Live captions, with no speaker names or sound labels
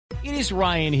It is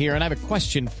Ryan here, and I have a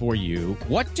question for you.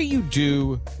 What do you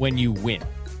do when you win?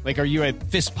 Like, are you a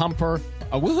fist pumper,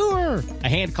 a woohooer, a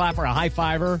hand clapper, a high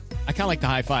fiver? I kind of like the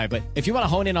high five, but if you want to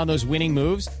hone in on those winning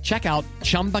moves, check out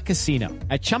Chumba Casino.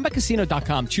 At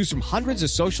ChumbaCasino.com, choose from hundreds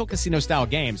of social casino-style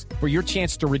games for your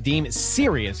chance to redeem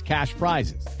serious cash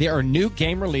prizes. There are new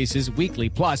game releases weekly,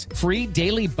 plus free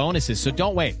daily bonuses. So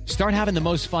don't wait. Start having the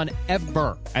most fun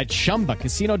ever at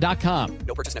ChumbaCasino.com.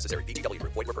 No purchase necessary. VGW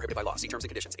Group. Void where prohibited by law. See terms and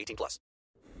conditions. 18 plus.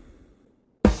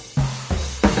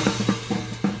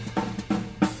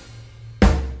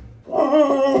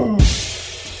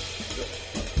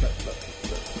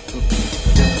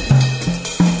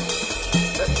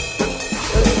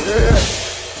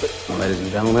 Ladies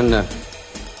and gentlemen,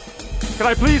 can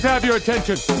I please have your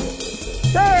attention?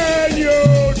 Can you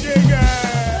dig it?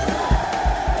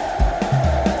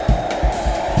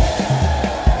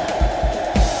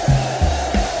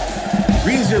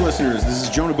 Greetings, dear listeners. This is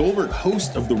Jonah Goldberg,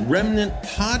 host of the Remnant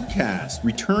Podcast,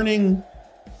 returning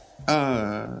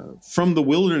from the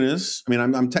wilderness. I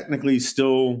mean, I'm technically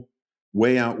still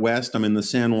way out west. I'm in the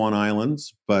San Juan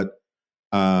Islands, but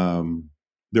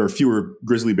there are fewer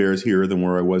grizzly bears here than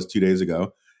where I was 2 days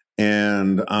ago.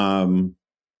 And I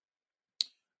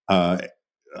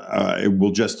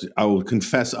will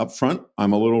confess up front,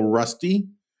 I'm a little rusty.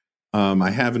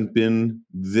 I haven't been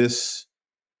this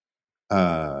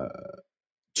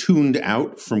tuned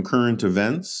out from current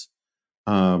events.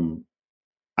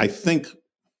 I think I've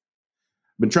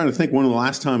been trying to think when the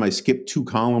last time I skipped 2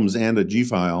 columns and a G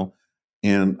file.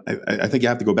 And I think I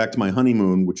have to go back to my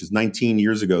honeymoon, which is 19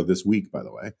 years ago this week, by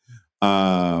the way. So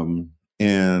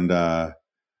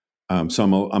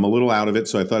I'm a little out of it.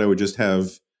 So I thought I would just have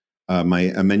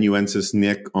my amanuensis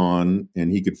Nick on,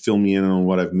 and he could fill me in on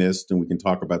what I've missed, and we can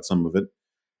talk about some of it,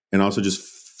 and also just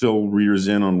fill readers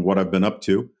in on what I've been up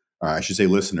to. I should say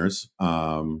listeners. We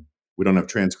don't have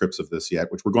transcripts of this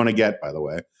yet, which we're going to get, by the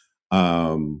way,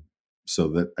 so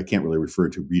that I can't really refer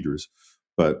to readers.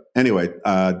 But anyway,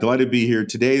 delighted to be here.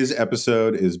 Today's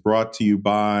episode is brought to you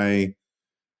by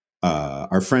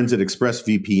our friends at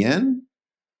ExpressVPN,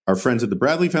 our friends at the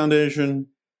Bradley Foundation,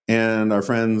 and our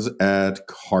friends at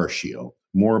CarShield.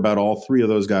 More about all 3 of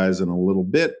those guys in a little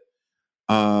bit.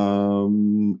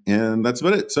 And that's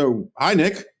about it. So, hi,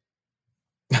 Nick.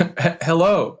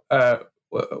 Hello.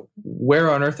 Where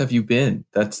on earth have you been?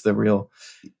 That's the real.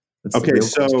 Okay,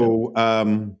 so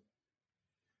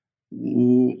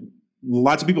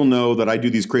lots of people know that I do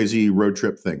these crazy road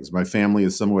trip things. My family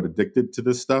is somewhat addicted to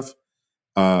this stuff.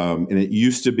 And it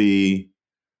used to be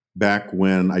back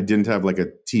when I didn't have like a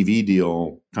TV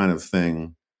deal kind of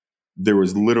thing. There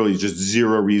was literally just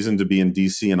zero reason to be in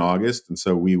DC in August. And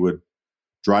so we would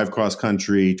drive cross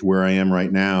country to where I am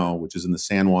right now, which is in the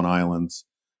San Juan Islands,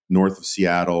 north of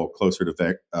Seattle, closer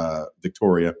to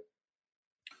Victoria.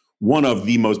 One of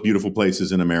the most beautiful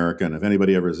places in America. And if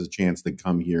anybody ever has a chance to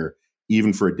come here,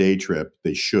 even for a day trip,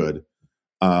 they should.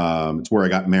 It's where I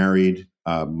got married.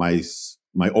 My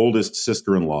oldest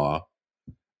sister-in-law,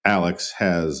 Alex,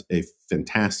 has a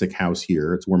fantastic house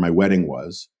here. It's where my wedding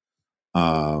was.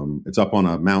 It's up on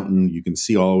a mountain. You can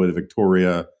see all the way to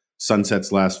Victoria.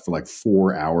 Sunsets last for like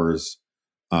 4 hours.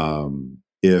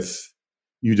 If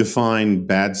you define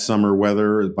bad summer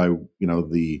weather by,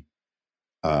 the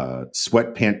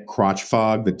sweatpant crotch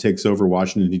fog that takes over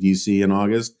Washington, D.C. in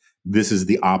August, this is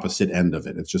the opposite end of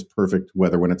it. It's just perfect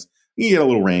weather when you get a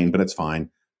little rain, but it's fine.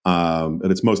 And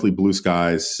it's mostly blue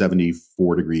skies,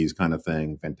 74 degrees kind of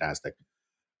thing. Fantastic.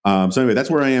 So anyway, that's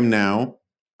where I am now.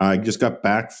 I just got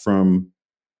back from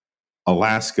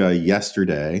Alaska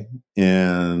yesterday.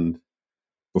 And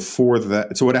before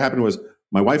that, so what happened was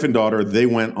my wife and daughter, they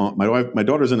went on, my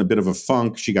daughter's in a bit of a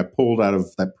funk. She got pulled out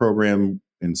of that program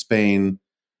in Spain.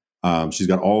 She's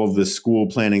got all of this school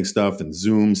planning stuff and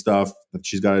Zoom stuff that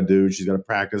she's got to do. She's got to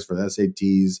practice for the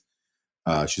SATs.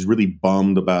 She's really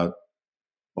bummed about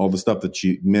all the stuff that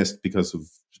she missed because of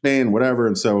Spain, whatever.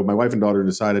 And so my wife and daughter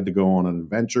decided to go on an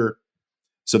adventure.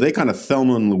 So they kind of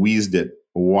Thelma and Louised it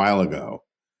a while ago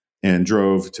and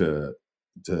drove to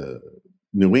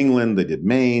New England. They did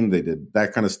Maine. They did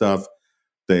that kind of stuff.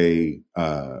 We've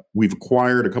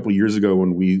acquired a couple of years ago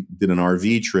when we did an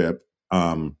RV trip.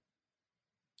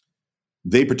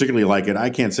 They particularly like it.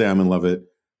 I can't say I'm in love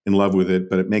with it,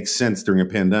 but it makes sense during a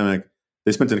pandemic.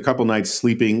 They spent a couple nights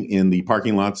sleeping in the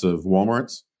parking lots of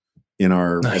Walmarts in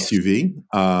our SUV.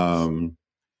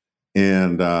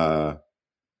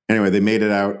 Anyway, they made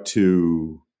it out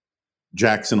to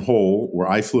Jackson Hole, where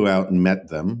I flew out and met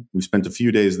them. We spent a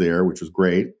few days there, which was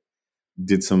great.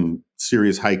 Did some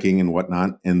serious hiking and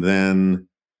whatnot. And then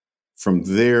from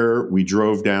there, we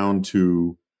drove down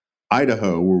to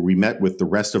Idaho, where we met with the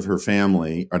rest of her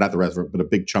family, or not the rest of her, but a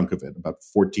big chunk of it, about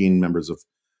 14 members of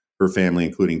her family,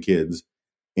 including kids.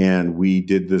 And we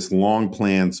did this long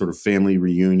planned sort of family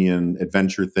reunion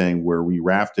adventure thing where we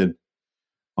rafted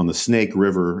on the Snake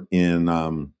River in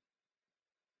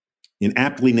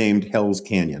aptly named Hell's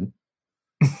Canyon.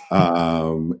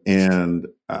 And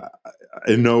I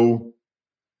know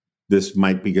this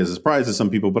might be a surprise to some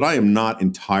people, but I am not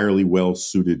entirely well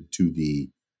suited to the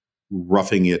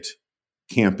roughing it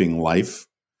camping life.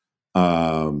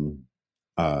 I'm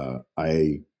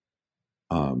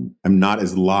not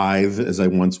as lithe as I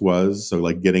once was. So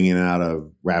like getting in and out of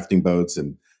rafting boats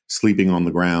and sleeping on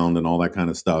the ground and all that kind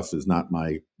of stuff is not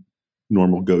my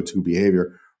normal go-to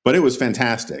behavior, but it was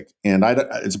fantastic. And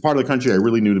it's a part of the country I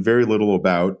really knew very little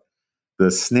about.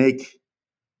 The Snake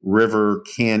River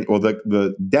Canyon, or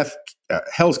the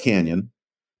Hell's Canyon,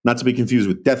 not to be confused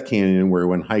with Death Canyon, where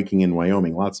when hiking in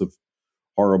Wyoming, lots of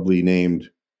horribly named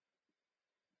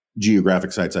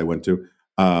geographic sites I went to.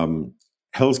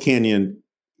 Hell's Canyon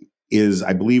is,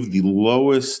 I believe, the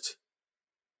lowest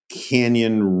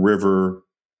canyon river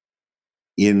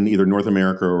in either North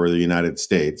America or the United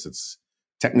States. It's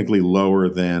technically lower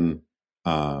than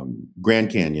Grand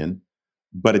Canyon,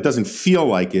 but it doesn't feel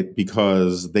like it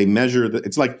because they measure that.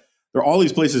 It's like there are all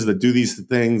these places that do these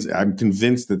things. I'm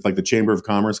convinced that like the Chamber of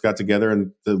Commerce got together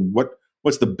and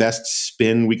what's the best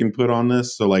spin we can put on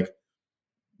this? So like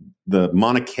the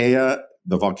Mauna Kea,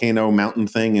 the volcano mountain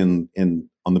thing in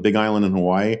on the Big Island in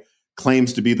Hawaii,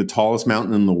 claims to be the tallest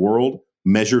mountain in the world,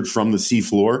 measured from the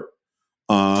seafloor.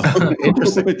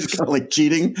 Interesting. Which is kind of like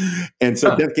cheating. And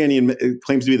so Death Canyon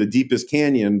claims to be the deepest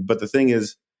canyon, but the thing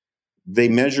is, they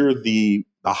measure the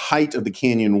height of the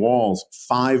canyon walls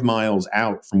 5 miles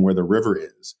out from where the river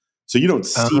is. So you don't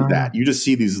see that. You just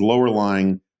see these lower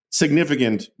lying,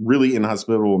 significant, really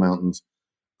inhospitable mountains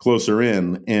closer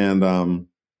in. And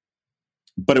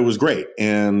but it was great.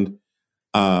 And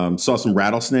saw some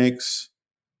rattlesnakes,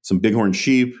 some bighorn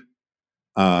sheep.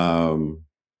 Turns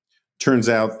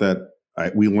out that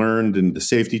we learned in the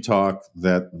safety talk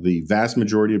that the vast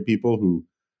majority of people who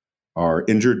are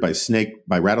injured by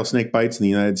rattlesnake bites in the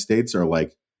United States are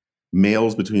like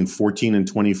males between 14 and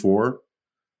 24,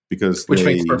 which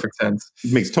makes perfect sense.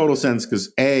 It makes total sense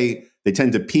because A, they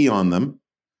tend to pee on them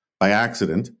by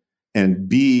accident, and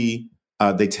B,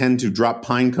 they tend to drop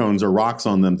pine cones or rocks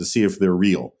on them to see if they're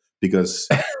real because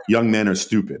young men are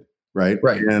stupid, right?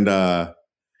 Right. And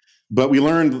but we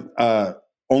learned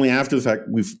only after the fact.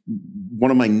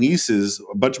 One of my nieces,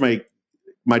 a bunch of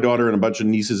my daughter and a bunch of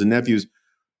nieces and nephews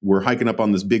were hiking up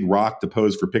on this big rock to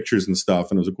pose for pictures and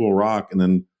stuff, and it was a cool rock. And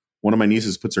then one of my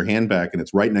nieces puts her hand back, and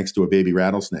it's right next to a baby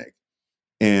rattlesnake.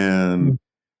 And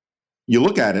you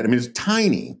look at it, I mean, it's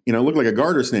tiny. It looked like a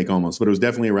garter snake almost, but it was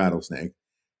definitely a rattlesnake.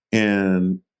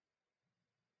 And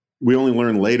we only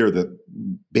learned later that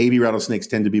baby rattlesnakes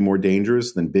tend to be more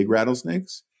dangerous than big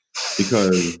rattlesnakes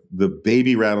because the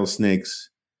baby rattlesnakes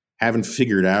haven't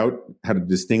figured out how to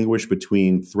distinguish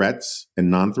between threats and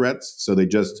non-threats. So they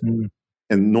just...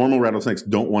 And normal rattlesnakes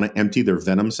don't want to empty their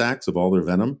venom sacs of all their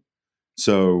venom.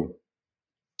 So,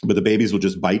 but the babies will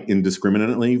just bite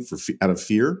indiscriminately out of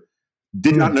fear.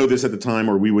 Did not know this at the time,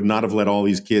 or we would not have let all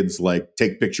these kids like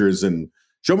take pictures and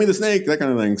show me the snake, that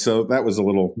kind of thing. So that was a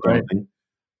little daunting.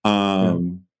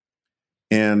 And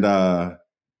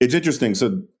it's interesting.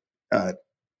 So the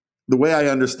way I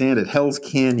understand it, Hell's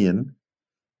Canyon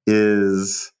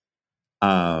is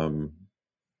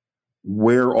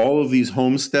where all of these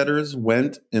homesteaders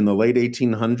went in the late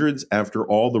 1800s after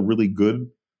all the really good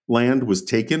land was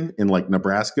taken in like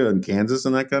Nebraska and Kansas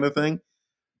and that kind of thing.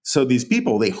 So these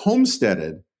people, they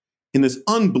homesteaded in this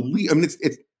unbelievable, I mean,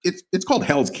 it's called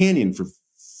Hell's Canyon for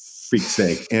freak's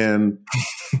sake. And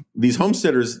these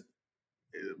homesteaders,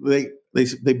 they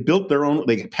built their own,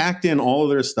 they packed in all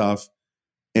of their stuff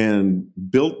and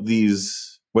built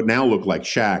these, what now look like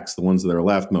shacks, the ones that are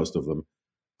left, most of them,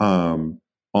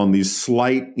 on these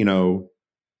slight,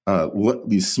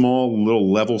 these small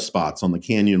little level spots on the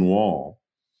canyon wall,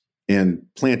 and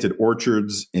planted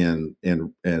orchards and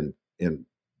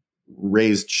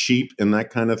raised sheep and that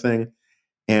kind of thing.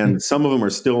 And some of them are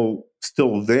still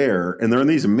there, and they're in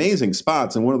these amazing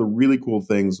spots. And one of the really cool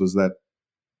things was that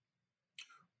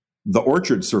the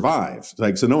orchard survived.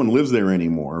 Like, so no one lives there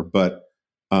anymore, but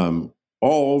all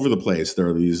over the place there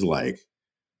are these like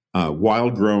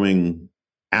wild growing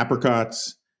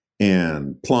apricots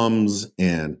and plums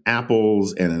and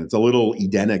apples, and it's a little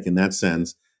Edenic in that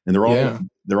sense. And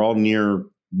they're all near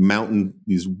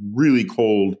these really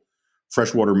cold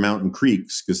freshwater mountain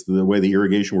creeks, because the way the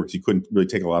irrigation works, you couldn't really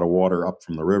take a lot of water up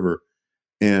from the river.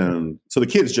 And so the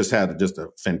kids just had a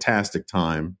fantastic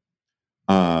time.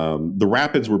 The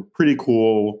rapids were pretty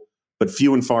cool, but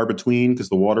few and far between because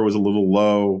the water was a little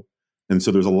low. And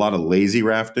so there's a lot of lazy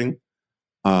rafting.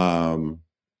 But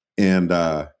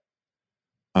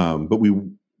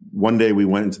one day we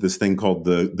went into this thing called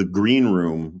the Green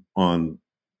Room on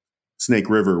Snake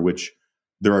River, which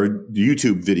there are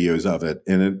YouTube videos of it.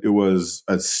 And it was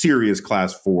a serious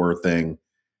class 4 thing.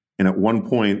 And at one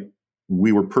point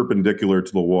we were perpendicular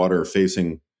to the water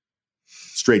facing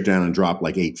straight down and dropped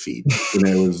like 8 feet. And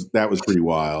that was pretty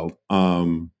wild.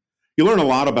 You learn a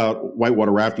lot about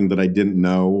whitewater rafting that I didn't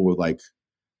know, like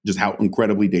just how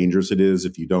incredibly dangerous it is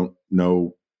if you don't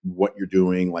know what you're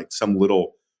doing. Like some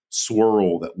little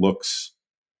swirl that looks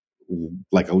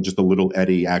like just a little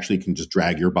eddy actually can just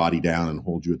drag your body down and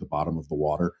hold you at the bottom of the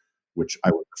water, which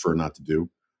I would prefer not to do.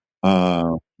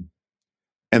 And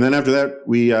then after that,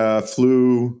 we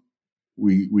flew.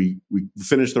 We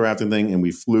finished the rafting thing and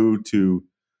we flew to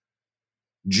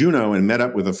Juneau and met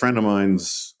up with a friend of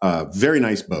mine's very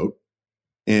nice boat.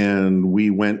 And we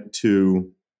went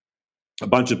to a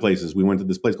bunch of places. We went to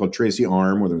this place called Tracy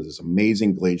Arm where there was this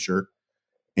amazing glacier.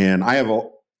 And I have a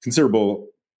considerable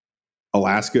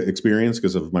Alaska experience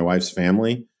because of my wife's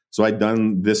family. So I'd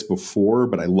done this before,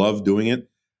 but I love doing it.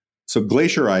 So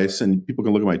glacier ice, and people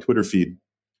can look at my Twitter feed,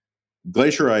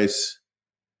 glacier ice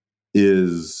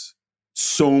is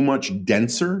so much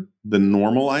denser than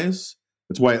normal ice.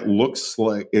 That's why it looks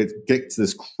like it gets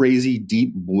this crazy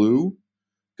deep blue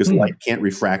because light can't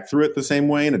refract through it the same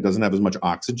way, and it doesn't have as much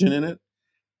oxygen in it.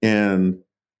 And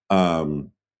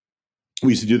we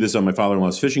used to do this on my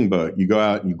father-in-law's fishing boat. You go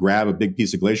out and you grab a big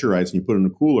piece of glacier ice and you put it in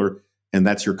a cooler, and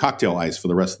that's your cocktail ice for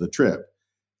the rest of the trip.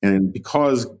 And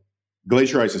because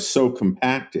glacier ice is so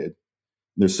compacted,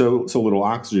 there's so little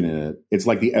oxygen in it, it's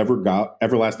like the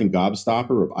everlasting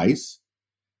gobstopper of ice.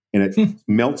 And it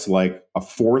melts like a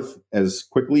fourth as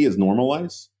quickly as normal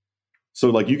ice. So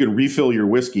like you can refill your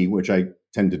whiskey, which I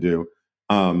tend to do,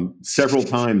 several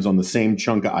times on the same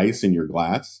chunk of ice in your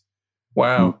glass.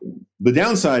 Wow. The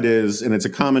downside is, and it's a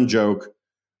common joke,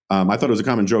 I thought it was a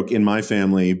common joke in my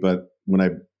family, but when I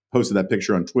posted that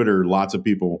picture on Twitter, lots of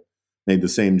people made the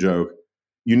same joke.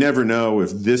 You never know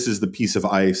if this is the piece of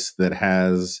ice that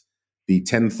has the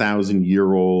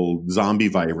 10,000-year-old zombie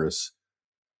virus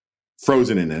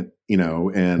frozen in it,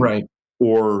 and Right.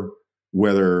 or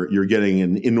whether you're getting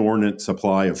an inordinate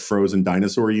supply of frozen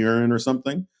dinosaur urine or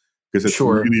something because it's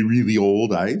really, really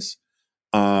old ice.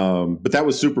 But that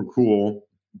was super cool.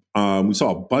 We saw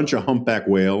a bunch of humpback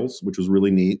whales, which was really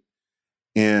neat.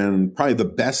 And probably the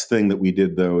best thing that we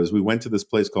did, though, is we went to this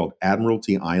place called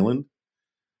Admiralty Island,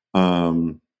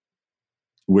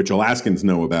 which Alaskans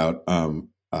know about.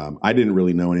 I didn't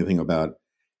really know anything about.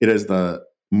 It has the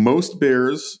most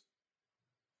bears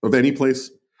of any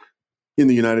place in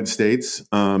the United States.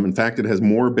 In fact, it has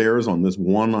more bears on this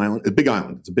one island. It's a big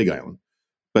island. It's a big island.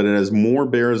 But it has more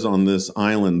bears on this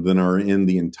island than are in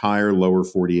the entire lower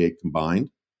 48 combined.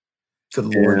 Good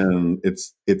Lord. And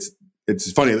it's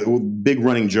funny. The big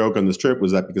running joke on this trip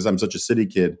was that because I'm such a city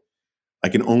kid, I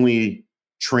can only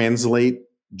translate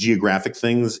geographic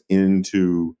things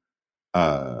into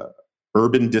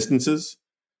urban distances.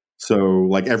 So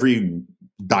like every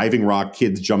diving rock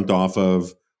kids jumped off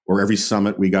of, or every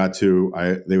summit we got to,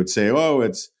 they would say, "Oh,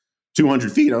 it's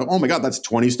 200 feet." Oh my God, that's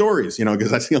 20 stories,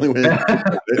 because that's the only way.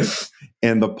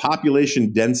 And the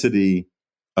population density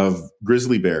of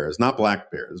grizzly bears, not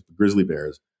black bears, but grizzly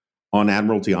bears on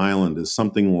Admiralty Island is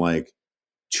something like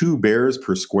 2 bears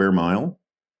per square mile,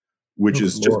 which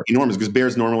is just enormous because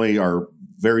bears normally are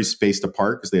very spaced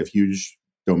apart because they have huge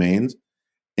domains.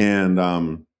 And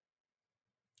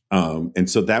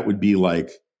so that would be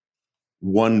like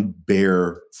 1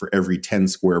 bear for every 10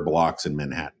 square blocks in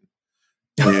Manhattan.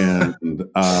 And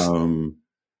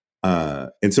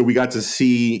so we got to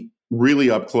see really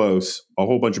up close a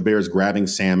whole bunch of bears grabbing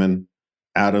salmon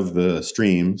out of the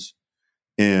streams.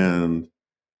 And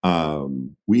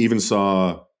we even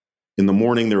saw in the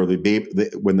morning, there were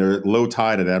when they're low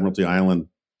tide at Admiralty Island,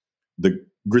 the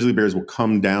grizzly bears will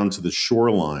come down to the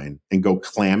shoreline and go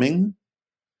clamming.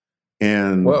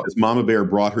 And this mama bear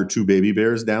brought her 2 baby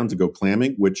bears down to go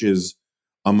clamming, which is,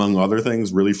 among other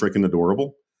things, really freaking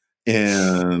adorable.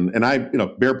 And I,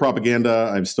 bear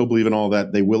propaganda, I still believe in all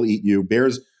that. They will eat you.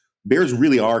 Bears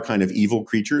really are kind of evil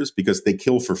creatures because they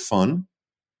kill for fun.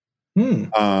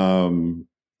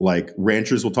 Like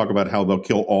ranchers will talk about how they'll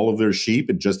kill all of their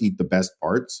sheep and just eat the best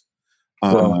parts.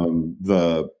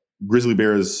 The grizzly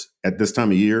bears at this time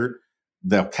of year,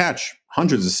 they'll catch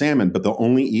hundreds of salmon, but they'll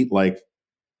only eat like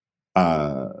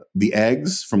the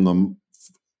eggs from them.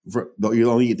 You'll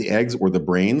only eat the eggs or the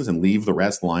brains and leave the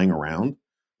rest lying around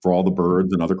for all the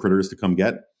birds and other critters to come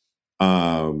get.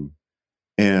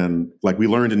 And like we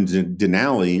learned in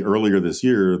Denali earlier this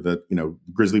year that,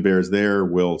 grizzly bears there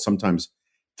will sometimes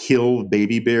kill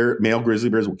male grizzly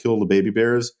bears will kill the baby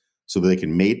bears so that they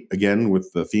can mate again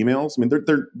with the females. I mean, they're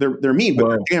mean, but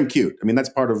they're damn cute. I mean, that's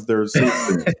part of their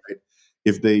right?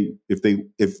 If they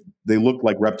looked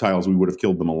like reptiles, we would have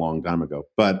killed them a long time ago.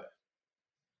 But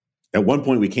at one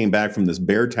point we came back from this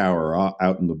bear tower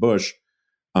out in the bush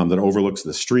that overlooks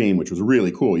the stream, which was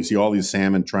really cool. You see all these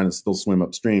salmon trying to still swim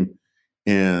upstream.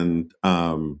 And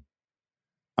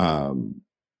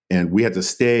we had to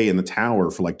stay in the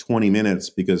tower for like 20 minutes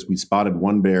because we spotted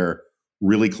one bear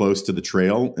really close to the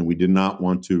trail and we did not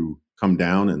want to come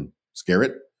down and scare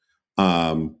it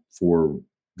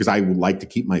because I would like to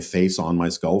keep my face on my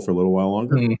skull for a little while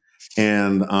longer.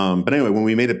 And but anyway, when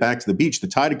we made it back to the beach, the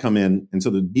tide had come in, and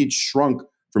so the beach shrunk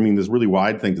from being this really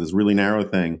wide thing to this really narrow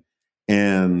thing.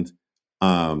 And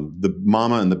the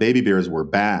mama and the baby bears were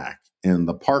back. And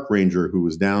the park ranger who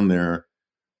was down there,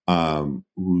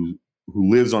 who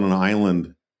lives on an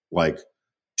island like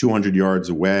 200 yards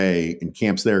away and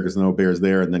camps there because no bears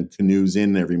there, and then canoes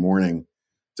in every morning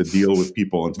to deal with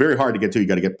people. It's very hard to get to. You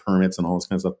got to get permits and all this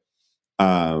kind of stuff.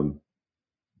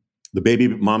 The baby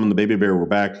mom and the baby bear were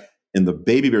back, and the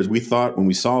baby bears, we thought when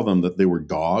we saw them that they were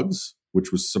dogs,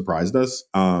 which was surprised us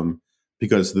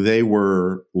because they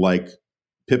were like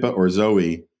Pippa or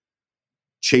Zoe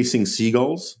chasing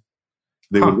seagulls.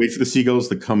 They would wait for the seagulls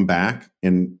to come back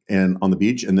and on the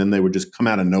beach, and then they would just come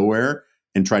out of nowhere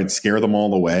and try and scare them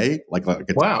all away, like a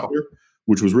tiger,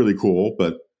 which was really cool.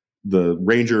 But the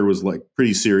ranger was like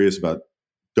pretty serious about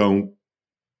you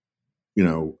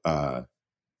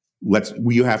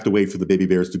have to wait for the baby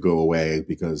bears to go away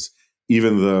because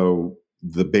even though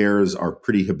the bears are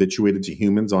pretty habituated to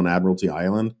humans on Admiralty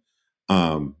Island,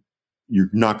 you're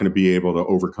not going to be able to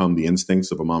overcome the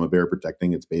instincts of a mama bear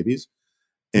protecting its babies.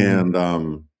 And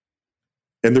the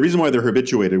reason why they're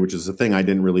habituated, which is a thing I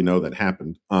didn't really know that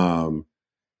happened,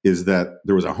 is that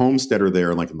there was a homesteader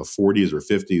there like in the 40s or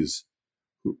 50s,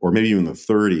 or maybe even the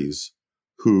 30s,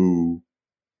 who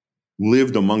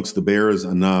lived amongst the bears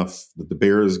enough that the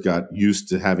bears got used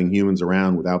to having humans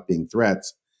around without being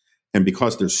threats. And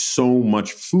because there's so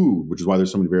much food, which is why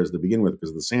there's so many bears to begin with, because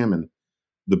of the salmon,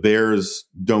 the bears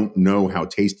don't know how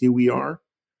tasty we are.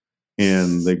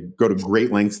 And they go to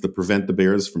great lengths to prevent the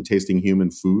bears from tasting human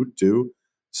food too,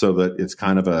 so that it's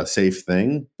kind of a safe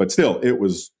thing. But still, it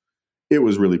was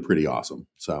really pretty awesome.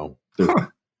 So,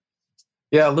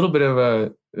 yeah, a little bit of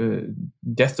a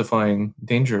death-defying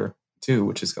danger too,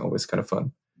 which is always kind of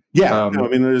fun. Yeah, I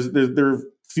mean, there are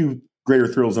few greater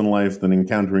thrills in life than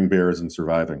encountering bears and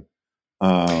surviving.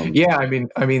 Yeah, I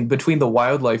mean, between the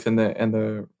wildlife and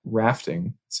the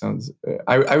rafting, sounds.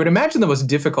 I would imagine the most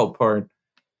difficult part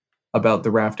about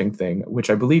the rafting thing, which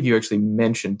I believe you actually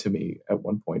mentioned to me at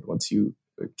one point once you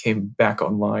came back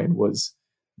online, was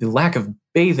the lack of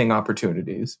bathing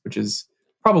opportunities, which is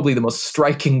probably the most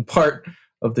striking part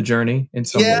of the journey in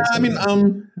some ways. Yeah, I mean,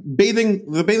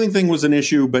 the bathing thing was an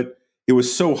issue, but it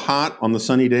was so hot on the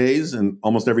sunny days, and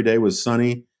almost every day was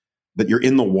sunny, that you're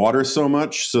in the water so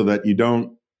much so that you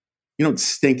don't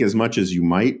stink as much as you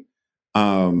might.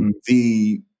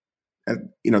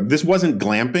 This wasn't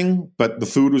glamping, but the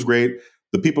food was great.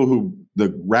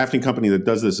 The rafting company that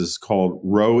does this is called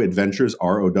Row Adventures,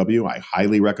 ROW. I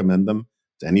highly recommend them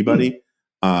to anybody.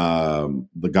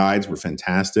 The guides were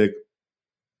fantastic.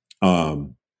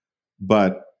 And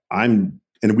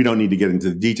we don't need to get into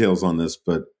the details on this,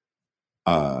 but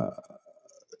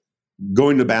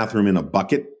going to the bathroom in a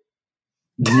bucket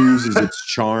loses its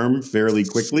charm fairly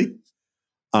quickly.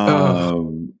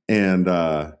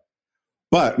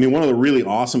 But I mean, one of the really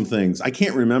awesome things, I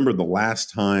can't remember the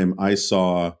last time I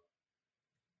saw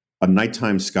a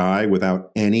nighttime sky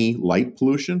without any light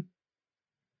pollution.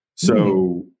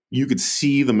 So you could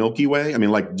see the Milky Way. I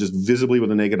mean, like just visibly with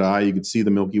the naked eye, you could see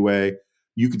the Milky Way.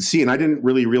 You could see, and I didn't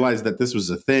really realize that this was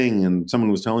a thing. And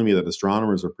someone was telling me that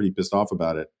astronomers are pretty pissed off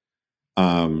about it.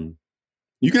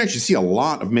 You can actually see a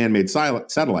lot of man-made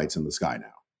satellites in the sky now.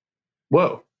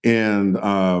 Whoa. And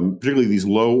particularly these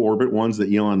low orbit ones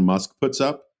that Elon Musk puts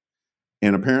up.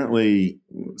 And apparently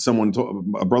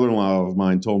a brother-in-law of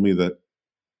mine told me that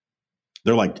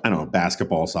they're like, I don't know,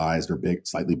 basketball sized or big,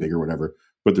 slightly bigger, whatever,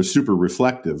 but they're super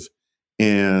reflective.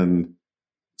 And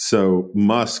so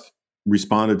Musk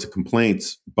responded to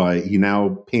complaints he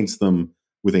now paints them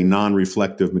with a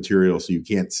non-reflective material so you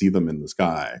can't see them in the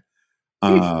sky.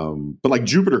 But like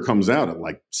Jupiter comes out at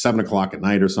like 7:00 at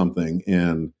night or something.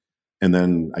 And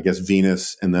then I guess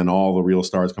Venus, and then all the real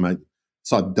stars come out.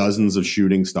 Saw dozens of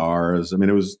shooting stars. I mean,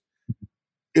 it was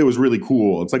really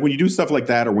cool. It's like when you do stuff like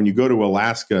that, or when you go to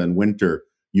Alaska in winter,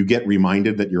 you get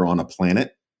reminded that you're on a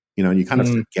planet, and you kind of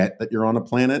forget that you're on a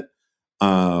planet,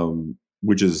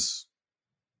 which is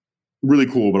really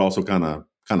cool, but also kind of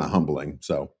humbling.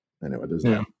 So anyway, there's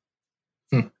that.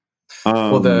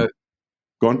 Well,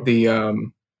 go on.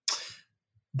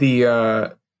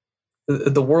 The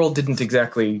world didn't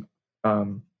exactly,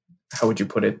 how would you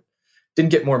put it?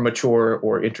 Didn't get more mature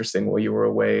or interesting while you were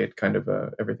away. It kind of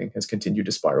everything has continued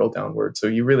to spiral downward. So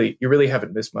you really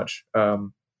haven't missed much.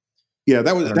 Yeah,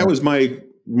 that was my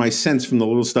sense from the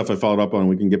little stuff I followed up on.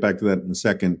 We can get back to that in a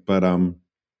second, but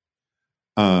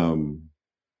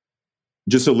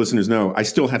just so listeners know, I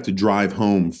still have to drive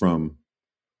home from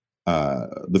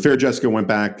the Fair Jessica went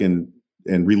back and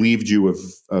relieved you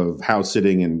of house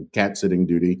sitting and cat sitting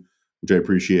duty, which I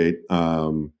appreciate.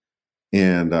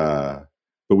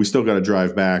 But we still got to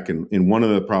drive back. And one of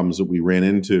the problems that we ran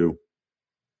into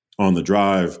on the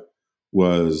drive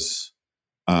was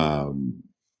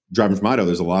driving from Idaho.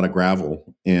 There's a lot of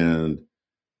gravel, and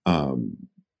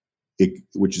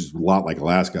which is a lot like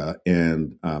Alaska.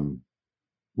 And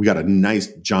we got a nice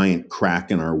giant crack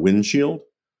in our windshield,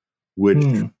 which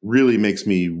really makes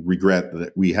me regret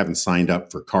that we haven't signed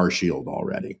up for CarShield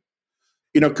already.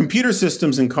 Computer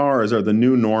systems in cars are the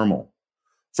new normal.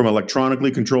 From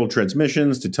electronically controlled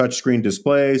transmissions to touchscreen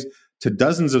displays to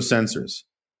dozens of sensors.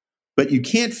 But you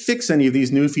can't fix any of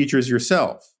these new features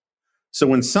yourself. So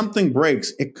when something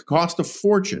breaks, it could cost a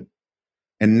fortune.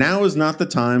 And now is not the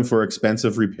time for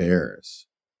expensive repairs.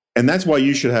 And that's why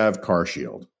you should have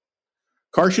CarShield.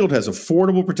 CarShield has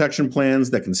affordable protection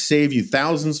plans that can save you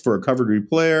thousands for a covered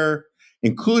repair,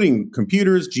 including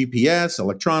computers, GPS,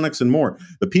 electronics, and more.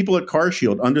 The people at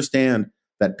CarShield understand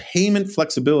that payment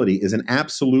flexibility is an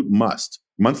absolute must.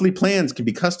 Monthly plans can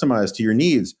be customized to your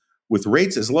needs with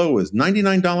rates as low as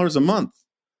 $99 a month.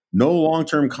 No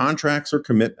long-term contracts or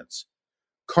commitments.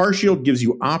 CarShield gives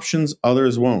you options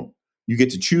others won't. You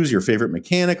get to choose your favorite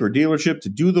mechanic or dealership to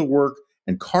do the work,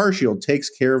 and CarShield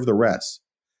takes care of the rest.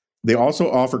 They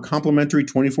also offer complimentary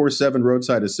 24/7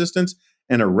 roadside assistance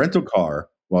and a rental car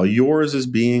while yours is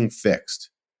being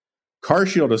fixed.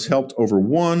 CarShield has helped over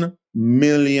 1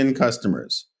 million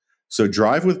customers. So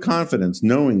drive with confidence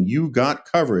knowing you got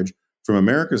coverage from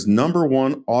America's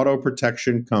 #1 auto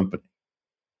protection company.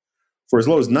 For as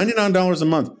low as $99 a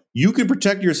month, you can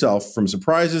protect yourself from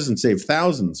surprises and save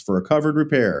thousands for a covered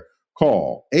repair.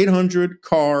 Call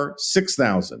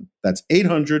 800-CAR-6000. That's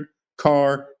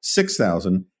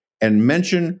 800-CAR-6000 and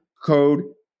mention code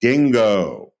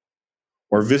DINGO.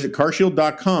 Or visit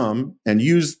carshield.com and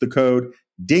use the code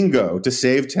DINGO to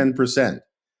save 10%.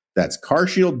 That's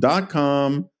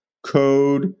carshield.com,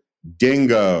 code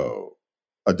DINGO.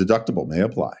 A deductible may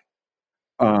apply.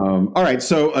 All right,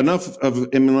 so enough of,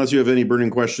 unless you have any burning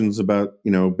questions about,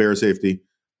 bear safety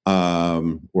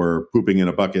or pooping in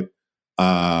a bucket,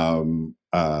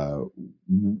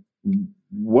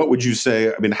 what would you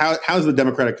say? I mean, how's the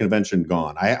Democratic convention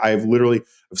gone? I've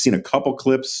seen a couple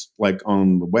clips like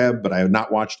on the web, but I have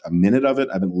not watched a minute of it.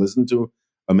 I haven't listened to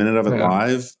a minute of it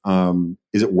live.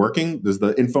 Is it working? Does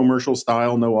the infomercial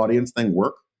style no audience thing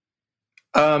work?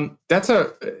 That's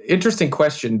a interesting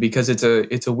question because it's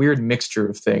a weird mixture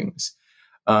of things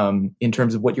in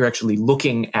terms of what you're actually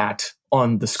looking at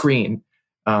on the screen,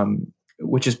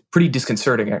 which is pretty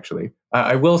disconcerting, actually.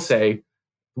 I will say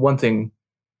one thing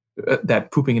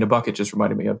that pooping in a bucket just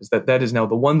reminded me of is that is now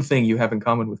the one thing you have in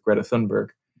common with Greta Thunberg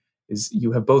is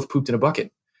you have both pooped in a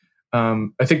bucket.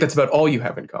 I think that's about all you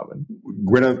have in common.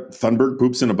 Greta Thunberg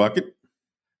poops in a bucket?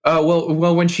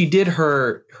 Well, when she did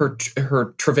her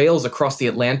travails across the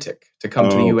Atlantic to come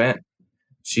to the UN,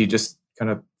 she just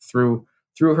kind of threw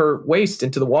her waste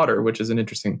into the water, which is an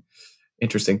interesting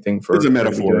thing for. There's a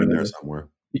metaphor in there somewhere.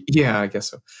 Yeah, I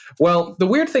guess so. Well, the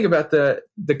weird thing about the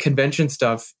convention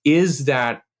stuff is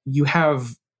that you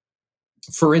have,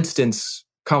 for instance,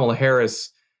 Kamala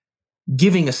Harris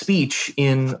giving a speech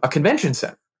in a convention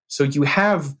center. So you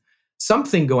have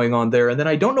something going on there. And then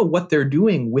I don't know what they're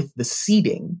doing with the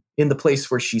seating in the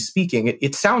place where she's speaking.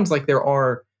 It sounds like there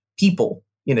are people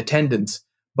in attendance,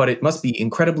 but it must be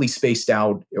incredibly spaced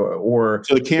out. Or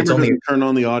so the camera doesn't turn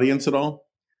on the audience at all?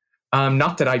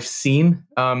 Not that I've seen.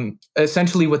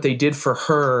 Essentially what they did for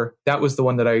her, that was the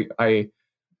one that I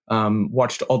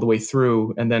watched all the way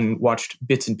through and then watched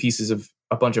bits and pieces of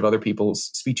a bunch of other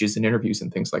people's speeches and interviews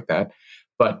and things like that.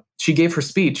 But she gave her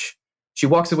speech. She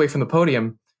walks away from the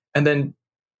podium, and then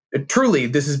truly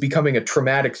this is becoming a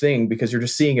traumatic thing because you're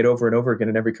just seeing it over and over again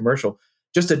in every commercial.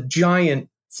 Just a giant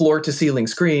floor-to-ceiling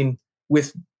screen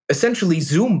with essentially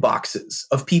Zoom boxes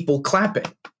of people clapping.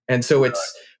 And so it's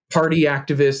party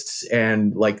activists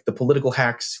and like the political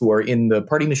hacks who are in the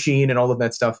party machine and all of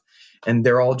that stuff. and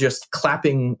they're all just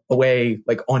clapping away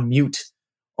like on mute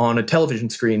on a television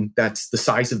screen that's the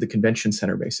size of the convention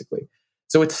center, basically.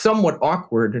 So it's somewhat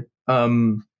awkward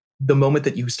the moment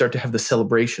that you start to have the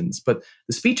celebrations, but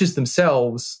the speeches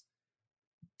themselves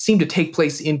seem to take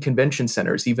place in convention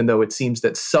centers, even though it seems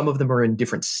that some of them are in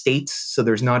different states, so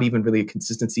there's not even really a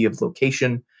consistency of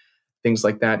location, things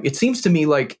like that. It seems to me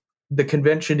like the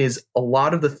convention is a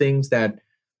lot of the things that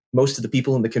most of the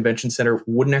people in the convention center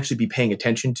wouldn't actually be paying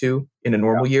attention to in a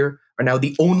normal year are now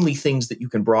the only things that you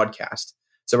can broadcast.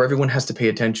 So everyone has to pay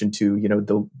attention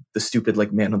to, the stupid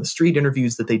like man on the street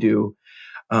interviews that they do,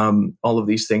 all of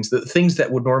these things. The things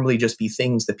that would normally just be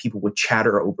things that people would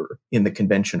chatter over in the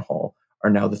convention hall are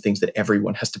now the things that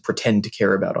everyone has to pretend to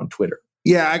care about on Twitter.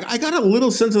 Yeah, I got a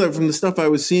little sense of that from the stuff I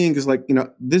was seeing because,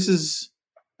 this is,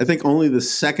 I think, only the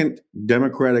second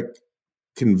Democratic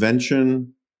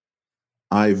convention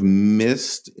I've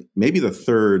missed, maybe the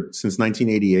third since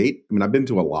 1988. I mean, I've been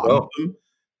to a lot of them,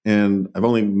 and I've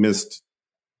only missed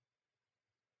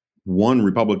one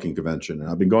Republican convention, and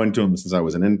I've been going to them since I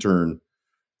was an intern,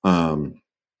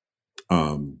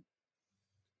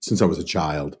 since I was a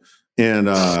child. And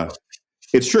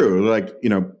it's true,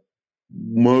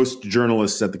 most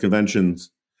journalists at the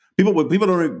conventions, what people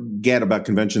don't get about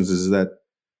conventions is that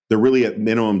they're really at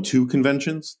minimum two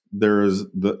conventions. There's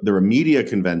a media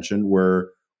convention where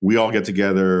we all get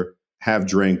together, have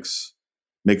drinks,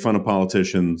 make fun of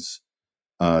politicians,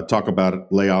 talk about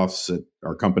layoffs at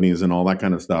our companies and all that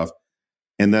kind of stuff.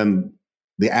 And then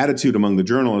the attitude among the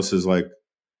journalists is like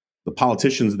the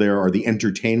politicians there are the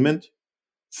entertainment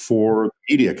for the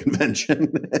media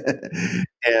convention.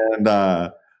 And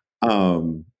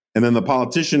then the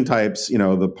politician types,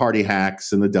 the party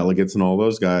hacks and the delegates and all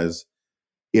those guys,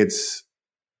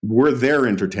 we're their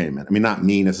entertainment. I mean, not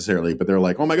me necessarily, but they're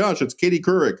like, oh my gosh, it's Katie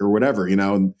Couric or whatever,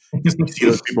 and you see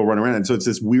those people running around. And so it's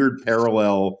this weird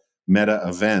parallel meta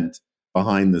event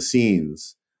behind the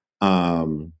scenes.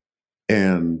 And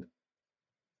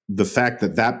the fact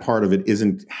that part of it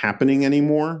isn't happening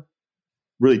anymore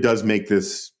really does make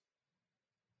this,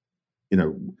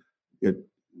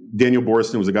 Daniel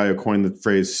Borsten was a guy who coined the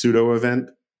phrase pseudo event,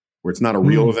 where it's not a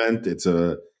real event. It's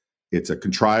a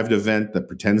contrived event that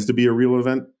pretends to be a real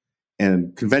event.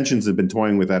 And conventions have been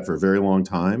toying with that for a very long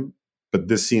time. But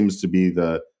this seems to be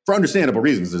for understandable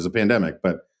reasons, there's a pandemic,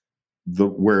 but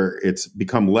where it's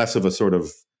become less of a sort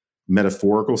of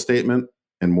metaphorical statement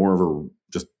and more of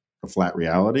just a flat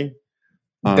reality.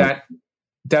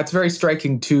 That's very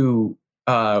striking too,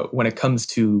 when it comes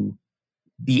to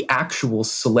the actual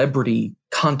celebrity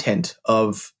content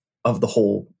of the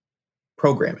whole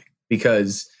programming,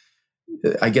 because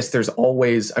I guess there's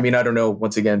always, I don't know,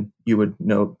 once again, you would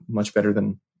know much better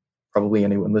than probably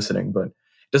anyone listening, but it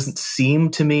doesn't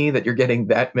seem to me that you're getting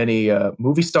that many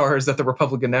movie stars at the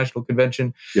Republican National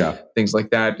Convention, things like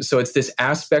that. So it's this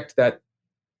aspect that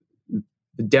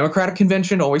the Democratic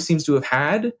Convention always seems to have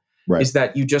had, is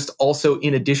that you just also,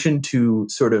 in addition to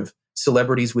sort of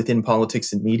celebrities within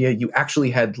politics and media, you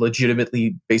actually had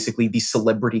legitimately basically the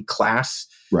celebrity class.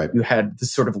 Right. You had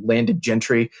this sort of landed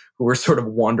gentry who were sort of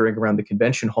wandering around the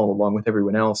convention hall along with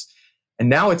everyone else. And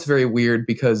now it's very weird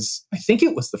because I think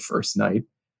it was the first night.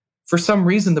 For some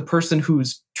reason, the person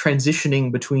who's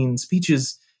transitioning between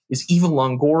speeches is Eva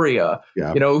Longoria,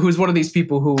 who's one of these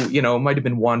people who, might have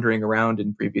been wandering around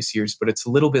in previous years, but it's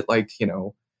a little bit like,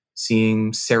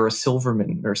 seeing Sarah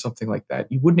Silverman or something like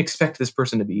that. You wouldn't expect this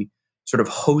person to be sort of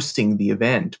hosting the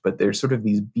event, but they're sort of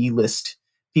these B-list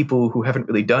people who haven't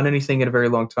really done anything in a very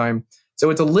long time. So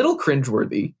it's a little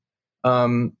cringeworthy.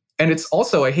 And it's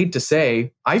also, I hate to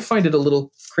say, I find it a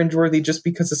little cringeworthy just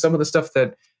because of some of the stuff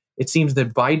that it seems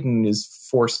that Biden is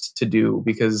forced to do,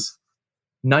 because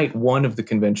night one of the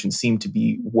convention seemed to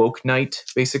be woke night,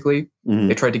 basically. Mm-hmm.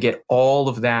 They tried to get all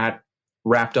of that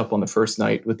wrapped up on the first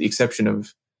night, with the exception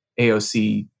of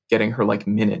AOC getting her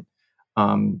minute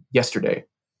yesterday.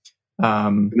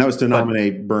 And that was to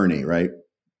nominate Bernie, right?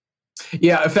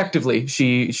 Yeah, effectively,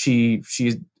 she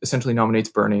essentially nominates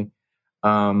Bernie.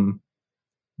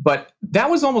 But that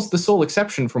was almost the sole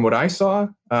exception from what I saw.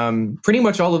 Pretty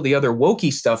much all of the other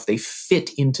wokey stuff, they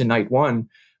fit into night one,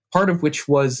 part of which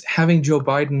was having Joe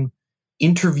Biden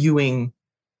interviewing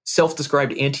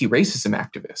self-described anti-racism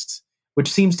activists,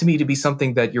 which seems to me to be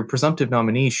something that your presumptive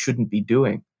nominee shouldn't be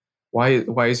doing.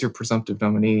 Why is your presumptive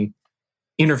nominee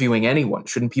interviewing anyone?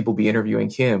 Shouldn't people be interviewing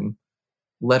him,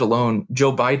 let alone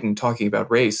Joe Biden talking about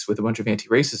race with a bunch of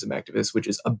anti-racism activists, which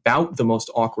is about the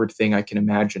most awkward thing I can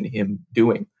imagine him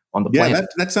doing on the planet.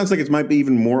 That sounds like it might be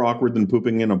even more awkward than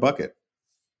pooping in a bucket.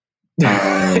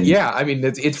 Yeah,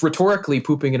 it's rhetorically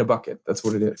pooping in a bucket. That's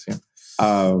what it is. Yeah.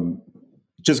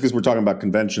 just because we're talking about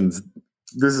conventions,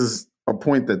 this is a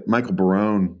point that Michael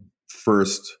Barone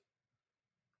first.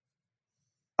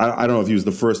 I don't know if he was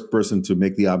the first person to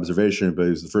make the observation, but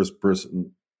he was the first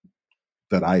person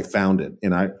that I found it.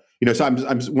 And so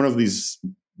I'm one of these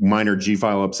minor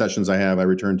G-file obsessions I have. I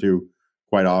return to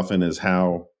quite often is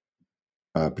how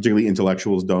particularly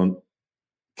intellectuals don't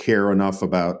care enough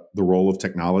about the role of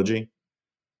technology.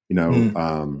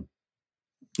 My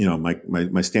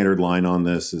standard line on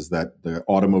this is that the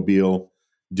automobile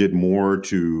did more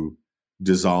to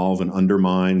dissolve and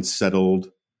undermine settled,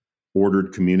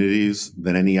 ordered communities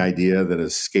than any idea that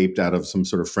escaped out of some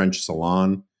sort of French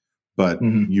salon. But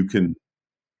you can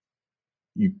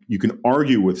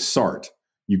argue with Sartre.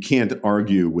 You can't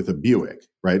argue with a Buick,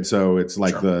 right? So it's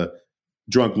like the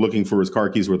drunk looking for his car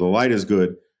keys where the light is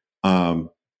good.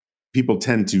 People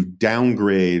tend to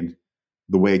downgrade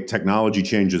the way technology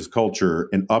changes culture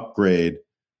and upgrade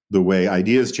the way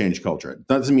ideas change culture. It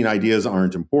doesn't mean ideas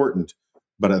aren't important,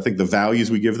 but I think the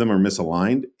values we give them are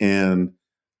misaligned. And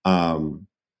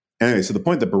anyway, so the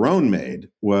point that Barone made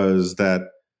was that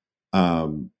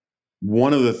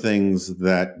one of the things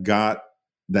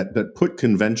that put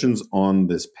conventions on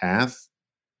this path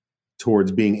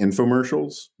towards being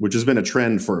infomercials, which has been a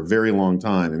trend for a very long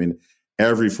time. I mean,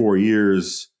 every 4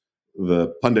 years,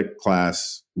 the pundit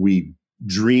class, we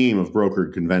dream of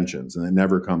brokered conventions, and it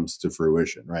never comes to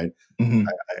fruition, right? I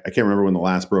can't remember when the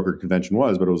last brokered convention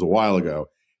was, but it was a while ago.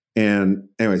 And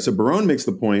anyway, so Barone makes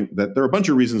the point that there are a bunch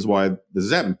of reasons why this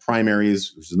has happened.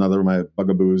 Primaries, which is another of my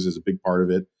bugaboos, is a big part of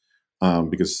it,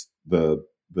 because the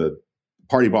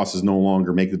party bosses no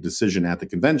longer make the decision at the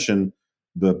convention.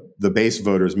 The base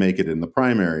voters make it in the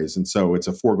primaries. And so it's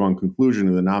a foregone conclusion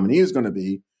who the nominee is going to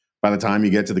be by the time you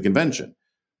get to the convention.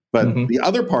 But the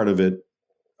other part of it,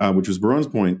 which was Barone's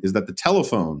point, is that the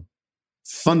telephone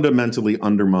fundamentally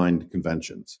undermined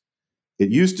conventions. It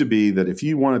used to be that if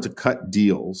you wanted to cut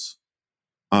deals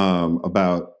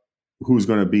about who's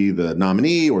going to be the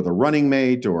nominee or the running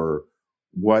mate or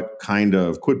what kind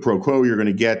of quid pro quo you're going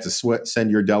to get to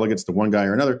send your delegates to one guy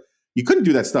or another, you couldn't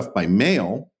do that stuff by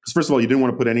mail. Because first of all, you didn't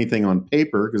want to put anything on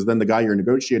paper because then the guy you're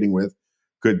negotiating with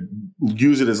could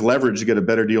use it as leverage to get a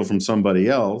better deal from somebody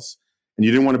else. And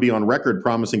you didn't want to be on record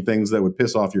promising things that would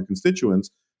piss off your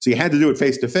constituents. So you had to do it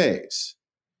face to face.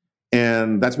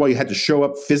 And that's why you had to show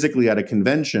up physically at a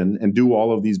convention and do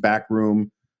all of these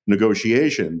backroom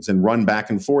negotiations and run back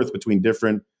and forth between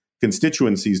different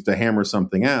constituencies to hammer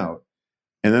something out.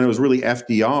 And then it was really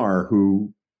FDR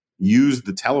who used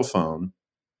the telephone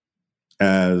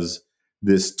as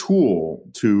this tool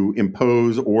to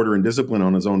impose order and discipline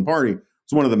on his own party.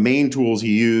 It's one of the main tools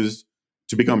he used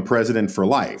to become president for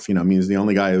life. I mean, he's the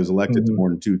only guy who was elected to more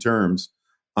than 2 terms,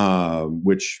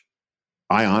 which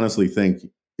I honestly think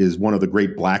is one of the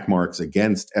great black marks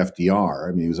against FDR.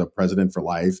 I mean, he was a president for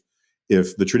life.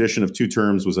 If the tradition of 2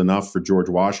 terms was enough for George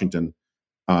Washington,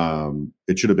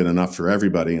 it should have been enough for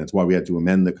everybody. And it's why we had to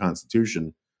amend the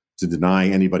Constitution to deny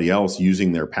anybody else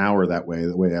using their power that way,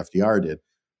 the way FDR did.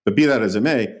 But be that as it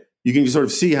may, you can sort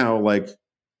of see how, like,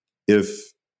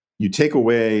 if you take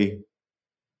away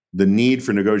the need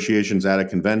for negotiations at a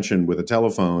convention with a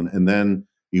telephone and then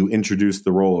you introduce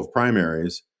the role of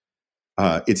primaries,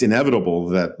 it's inevitable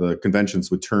that the conventions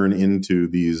would turn into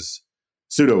these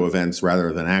pseudo events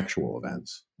rather than actual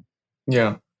events.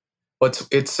 Yeah. Well,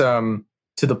 it's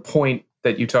to the point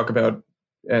that you talk about,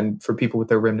 and for people with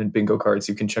their remnant bingo cards,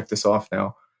 you can check this off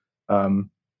now.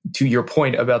 To your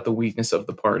point about the weakness of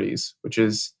the parties, which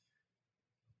is,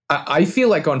 I feel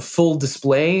like on full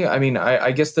display. I mean,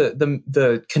 I guess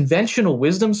the conventional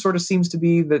wisdom sort of seems to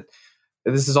be that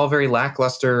this is all very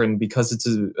lackluster, and because it's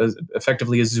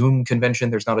effectively a Zoom convention,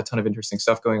 there's not a ton of interesting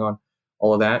stuff going on,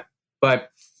 all of that. But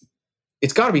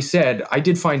it's got to be said, I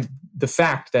did find the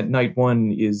fact that night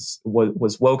one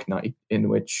was woke night, in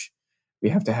which we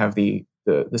have to have the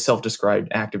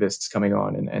self-described activists coming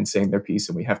on and saying their piece,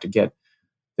 and we have to get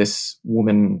this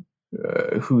woman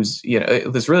who's,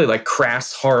 this really like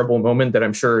crass, horrible moment that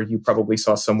I'm sure you probably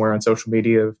saw somewhere on social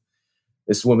media of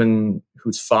this woman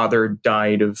whose father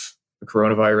died of the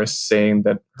coronavirus, saying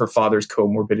that her father's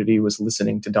comorbidity was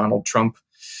listening to Donald Trump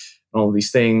and all of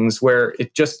these things, where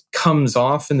it just comes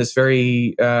off in this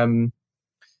very,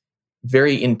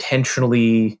 very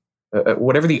intentionally,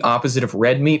 whatever the opposite of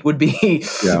red meat would be,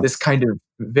 this kind of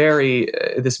very,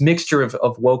 this mixture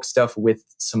of woke stuff with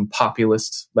some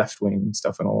populist left-wing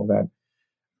stuff and all of that.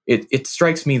 It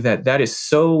strikes me that is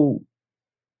so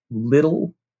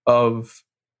little of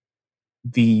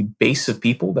the base of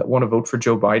people that want to vote for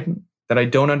Joe Biden that I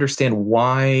don't understand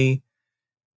why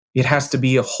it has to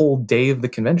be a whole day of the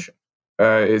convention.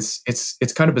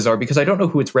 It's kind of bizarre because I don't know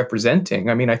who it's representing.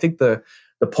 I mean, I think the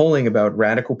polling about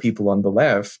radical people on the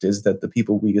left is that the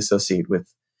people we associate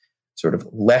with sort of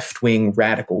left-wing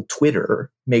radical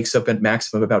Twitter makes up at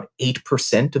maximum about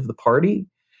 8% of the party.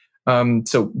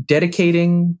 So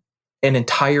dedicating an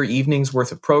entire evening's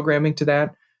worth of programming to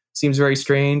that seems very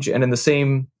strange. And in the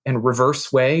same and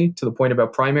reverse way, to the point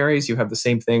about primaries, you have the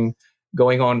same thing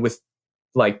going on with,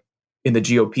 like, in the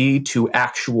GOP, two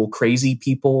actual crazy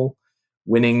people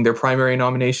winning their primary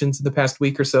nominations in the past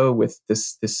week or so, with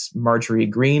this Marjorie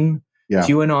Greene,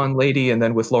 QAnon lady, and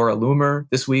then with Laura Loomer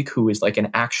this week, who is like an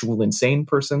actual insane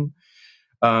person.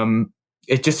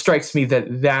 It just strikes me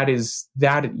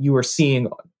that you are seeing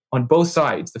on both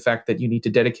sides the fact that you need to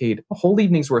dedicate a whole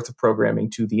evening's worth of programming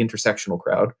to the intersectional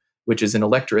crowd, which is an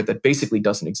electorate that basically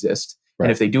doesn't exist. Right.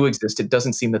 And if they do exist, it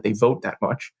doesn't seem that they vote that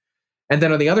much. And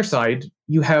then on the other side,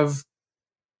 you have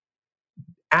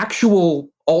actual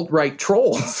alt-right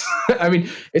trolls. I mean,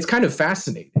 it's kind of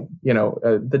fascinating.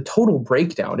 The total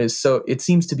breakdown it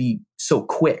seems to be so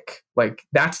quick. Like,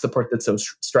 that's the part that's so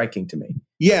striking to me.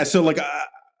 Yeah. So like,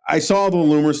 I saw the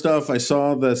Loomer stuff. I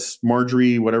saw this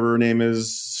Marjorie, whatever her name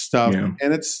is, stuff. Yeah.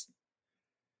 And it's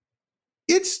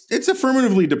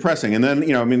affirmatively depressing. And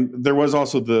then, there was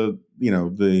also the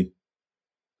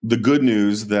good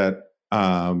news that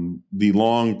the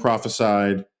long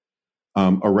prophesied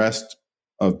arrest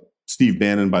of Steve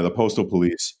Bannon by the Postal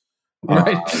Police,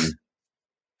 right.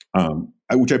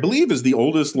 Which I believe is the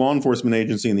oldest law enforcement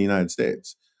agency in the United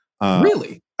States.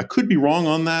 Really? I could be wrong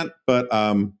on that, but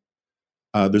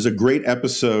there's a great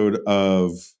episode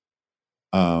of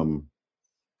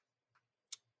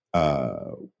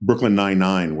Brooklyn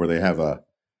Nine-Nine where they have a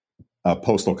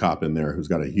postal cop in there who's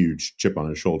got a huge chip on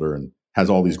his shoulder and has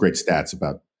all these great stats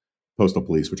about postal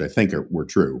police, which I think were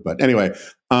true. But anyway,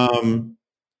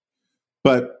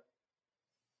 but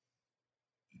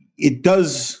it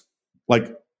does,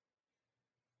 like,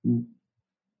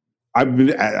 I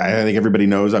think everybody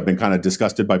knows I've been kind of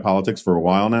disgusted by politics for a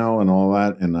while now and all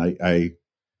that. And I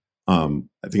think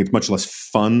it's much less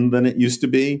fun than it used to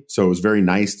be. So it was very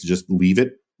nice to just leave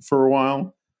it for a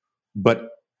while. But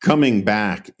coming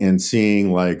back and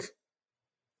seeing like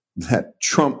that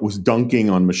Trump was dunking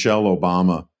on Michelle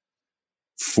Obama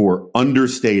for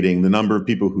understating the number of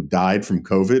people who died from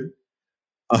COVID.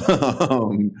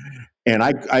 And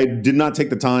I did not take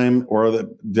the time or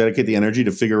dedicate the energy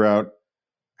to figure out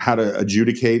how to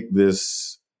adjudicate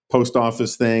this post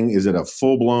office thing. Is it a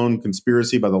full-blown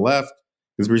conspiracy by the left?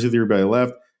 Conspiracy theory by the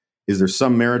left? Is there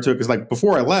some merit to it? Because like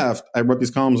before I left, I wrote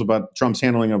these columns about Trump's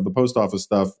handling of the post office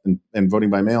stuff and voting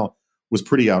by mail was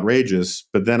pretty outrageous.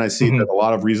 But then I see that a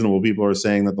lot of reasonable people are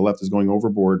saying that the left is going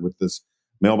overboard with this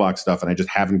mailbox stuff, and I just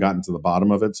haven't gotten to the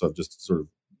bottom of it. So I've just sort of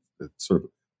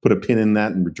put a pin in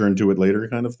that and return to it later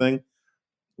kind of thing.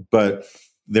 But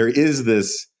there is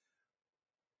this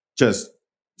just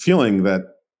feeling that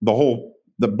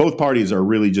both parties are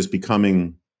really just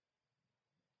becoming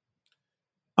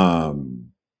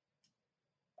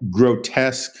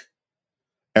grotesque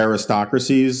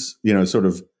aristocracies, sort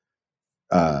of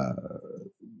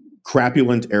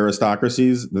crapulent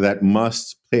aristocracies that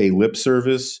must pay lip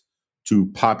service to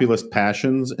populist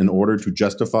passions in order to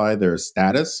justify their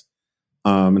status.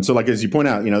 And so, like, as you point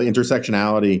out, the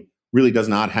intersectionality really does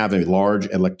not have a large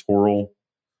electoral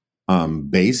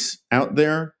base out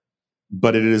there,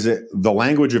 but it is the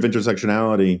language of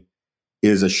intersectionality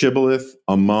is a shibboleth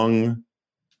among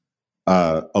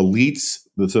elites,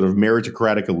 the sort of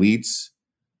meritocratic elites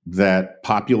that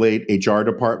populate HR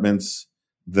departments,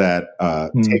 that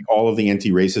take all of the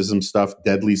anti-racism stuff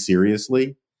deadly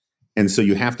seriously. And so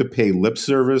you have to pay lip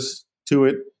service to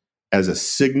it as a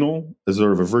signal, as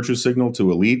sort of a virtue signal to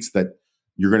elites that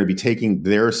you're going to be taking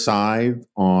their side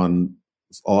on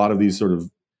a lot of these sort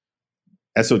of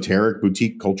esoteric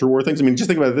boutique culture war things. I mean, just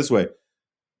think about it this way.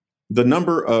 The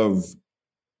number of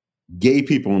gay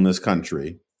people in this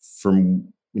country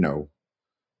from,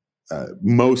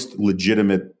 most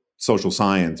legitimate social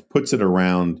science puts it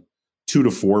around 2 to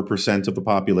 4% of the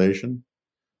population.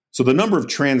 So the number of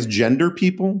transgender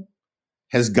people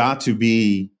has got to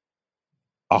be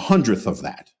 100th of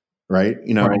that, right?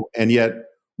 Right. And yet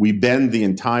we bend the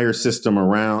entire system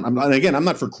around. I'm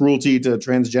not for cruelty to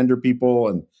transgender people,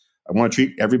 and I want to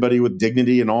treat everybody with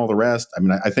dignity and all the rest. I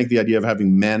mean, I think the idea of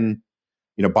having men,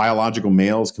 biological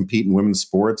males compete in women's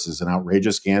sports is an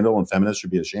outrageous scandal, and feminists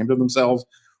should be ashamed of themselves.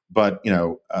 But,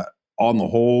 on the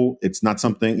whole, it's not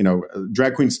something,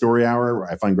 drag queen story hour,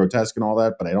 I find grotesque and all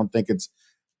that, but I don't think it's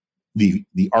the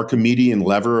Archimedean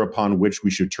lever upon which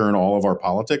we should turn all of our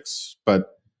politics.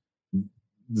 But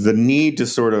the need to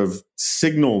sort of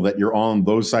signal that you're on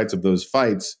those sides of those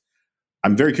fights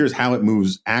I'm very curious how it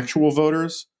moves actual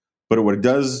voters, but what it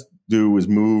does do is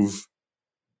move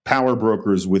power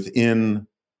brokers within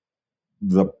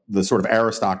the sort of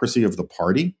aristocracy of the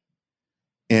party.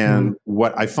 And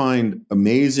what I find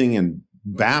amazing and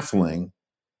baffling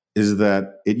is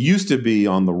that it used to be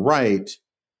on the right,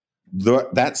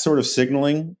 that sort of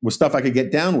signaling was stuff I could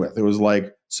get down with. It was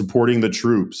like supporting the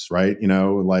troops, right?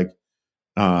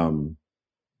 Honoring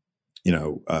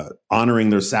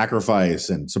their sacrifice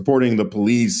and supporting the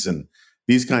police and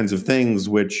these kinds of things,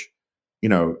 which, I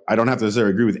don't have to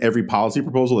necessarily agree with every policy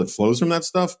proposal that flows from that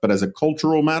stuff. But as a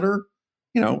cultural matter,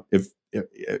 if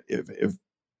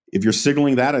you're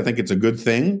signaling that, I think it's a good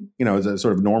thing, as a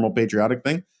sort of normal patriotic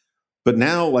thing. But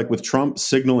now, like with Trump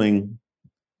signaling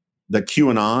that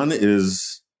QAnon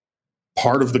is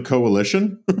part of the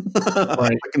coalition, right.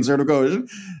 The conservative coalition,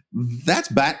 that's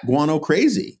bat guano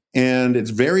crazy. And it's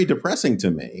very depressing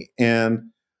to me. And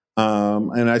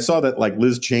I saw that like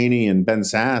Liz Cheney and Ben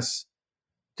Sasse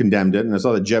condemned it. And I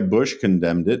saw that Jeb Bush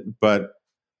condemned it. But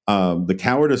the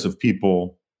cowardice of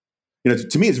people,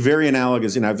 to me, it's very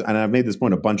analogous. And I've made this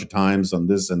point a bunch of times on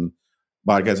this and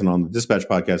podcast and on the Dispatch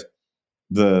podcast.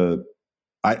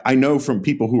 I know from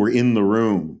people who were in the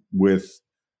room with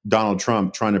Donald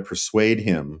Trump trying to persuade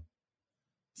him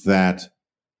that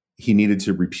he needed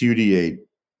to repudiate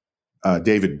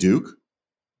David Duke,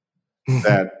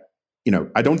 that,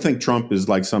 I don't think Trump is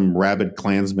like some rabid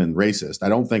Klansman racist. I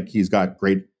don't think he's got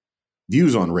great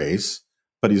views on race,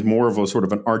 but he's more of a sort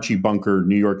of an Archie Bunker,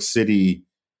 New York City,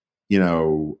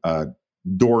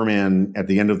 doorman at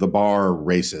the end of the bar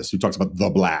racist who talks about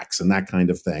the blacks and that kind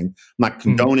of thing. I'm not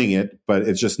condoning it, but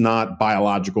it's just not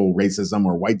biological racism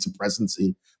or white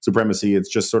supremacy. It's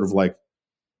just sort of like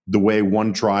the way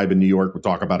one tribe in New York would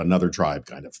talk about another tribe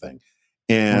kind of thing.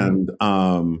 And,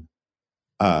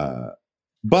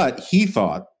 but he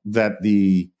thought that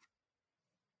the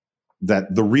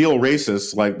real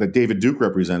racists, like that David Duke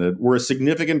represented, were a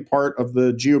significant part of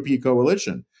the GOP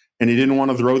coalition, and he didn't want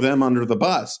to throw them under the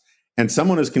bus. And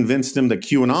someone has convinced him that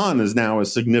QAnon is now a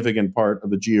significant part of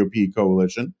the GOP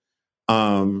coalition.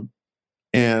 And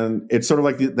it's sort of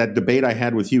like that debate I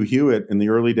had with Hugh Hewitt in the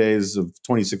early days of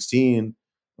 2016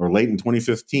 or late in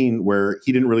 2015, where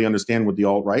he didn't really understand what the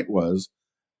alt-right was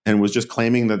and was just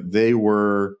claiming that they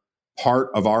were part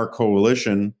of our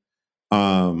coalition,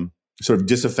 sort of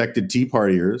disaffected Tea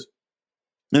Partiers.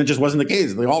 And it just wasn't the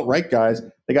case. The alt-right guys,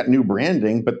 they got new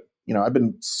branding, but, I've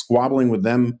been squabbling with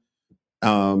them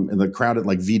in the crowd at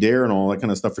like VDare and all that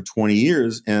kind of stuff for 20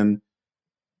 years. And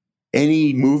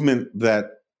any movement that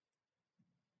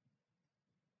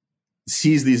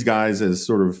sees these guys as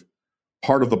sort of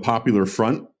part of the popular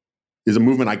front is a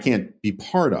movement I can't be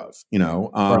part of,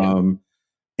 right.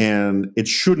 And it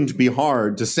shouldn't be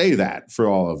hard to say that for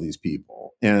all of these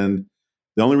people. And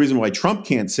the only reason why Trump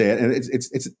can't say it, and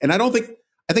it's and I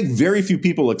think very few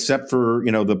people, except for,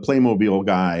 the Playmobil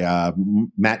guy,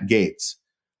 Matt Gaetz.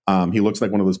 He looks like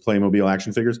one of those Playmobil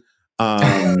action figures.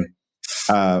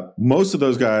 Most of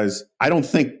those guys, I don't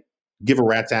think, give a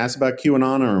rat's ass about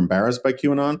QAnon or are embarrassed by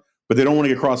QAnon, but they don't want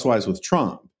to get crosswise with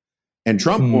Trump. And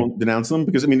Trump won't denounce them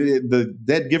because, the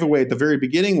dead giveaway at the very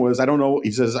beginning was, I don't know.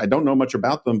 He says, I don't know much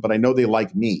about them, but I know they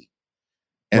like me.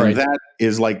 And right. That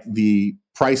is like the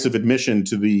price of admission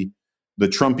to the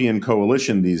Trumpian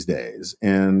coalition these days.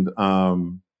 And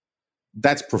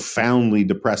that's profoundly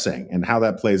depressing. And how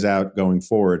that plays out going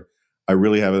forward, I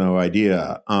really have no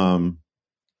idea.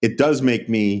 It does make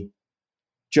me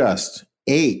just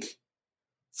ache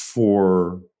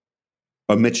for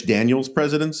a Mitch Daniels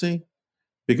presidency,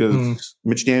 because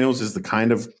Mitch Daniels is the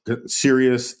kind of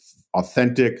serious,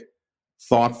 authentic,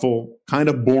 thoughtful, kind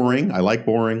of boring, I like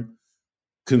boring,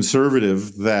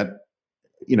 conservative that,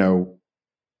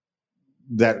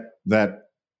 that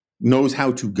knows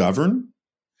how to govern.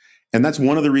 And that's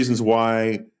one of the reasons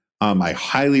why I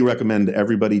highly recommend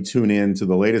everybody tune in to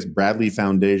the latest Bradley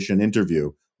Foundation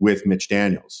interview with Mitch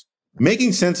Daniels.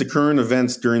 Making sense of current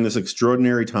events during this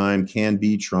extraordinary time can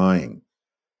be trying.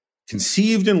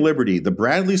 Conceived in Liberty, the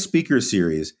Bradley Speaker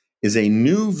Series is a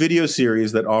new video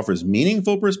series that offers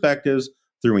meaningful perspectives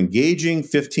through engaging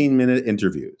 15-minute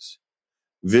interviews.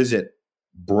 Visit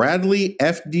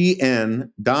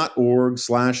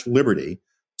bradleyfdn.org/liberty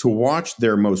to watch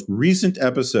their most recent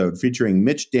episode featuring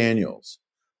Mitch Daniels,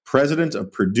 president of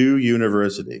Purdue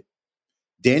University.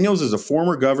 Daniels is a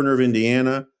former governor of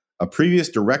Indiana, a previous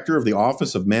director of the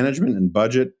Office of Management and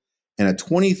Budget, and a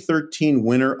 2013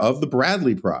 winner of the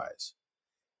Bradley Prize.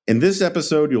 In this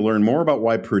episode, you'll learn more about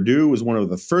why Purdue was one of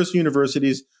the first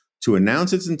universities to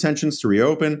announce its intentions to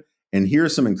reopen, and hear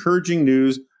some encouraging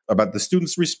news about the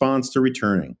students' response to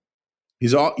returning.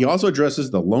 He also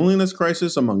addresses the loneliness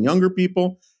crisis among younger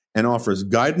people and offers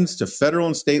guidance to federal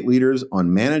and state leaders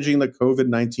on managing the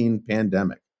COVID-19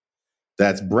 pandemic.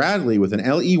 That's Bradley with an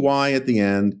L-E-Y at the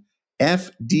end,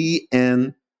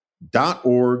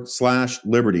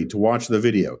 fdn.org/liberty to watch the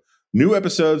video. New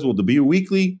episodes will debut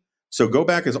weekly, so go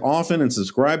back as often and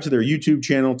subscribe to their YouTube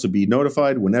channel to be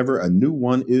notified whenever a new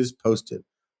one is posted.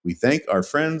 We thank our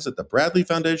friends at the Bradley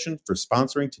Foundation for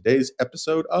sponsoring today's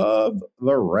episode of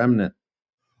The Remnant.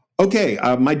 Okay,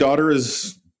 my daughter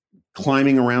is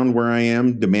climbing around where I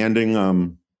am,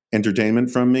 demanding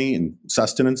entertainment from me and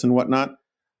sustenance and whatnot.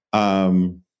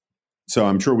 So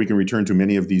I'm sure we can return to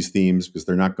many of these themes because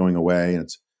they're not going away. And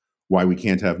it's why we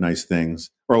can't have nice things,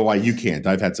 or why you can't.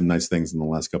 I've had some nice things in the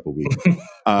last couple of weeks.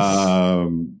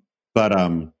 But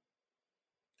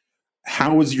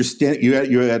how was your stint? You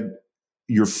had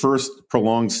your first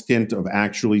prolonged stint of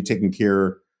actually taking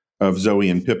care of Zoe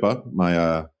and Pippa,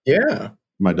 my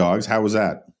dogs. How was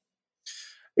that?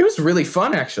 It was really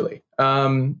fun, actually.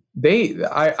 I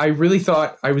really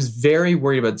thought, I was very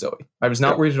worried about Zoe. I was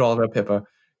not worried at all about Pippa.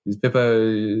 Because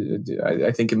Pippa,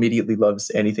 I think, immediately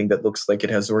loves anything that looks like it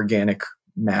has organic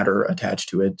matter attached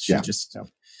to it. She just... Yeah.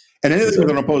 And anything with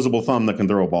an opposable thumb that can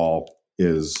throw a ball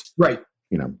is... Right.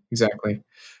 Exactly.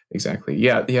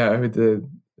 Yeah.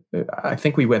 I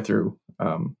think we went through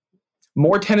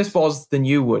more tennis balls than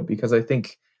you would, because I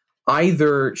think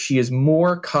either she is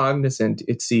more cognizant,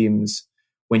 it seems,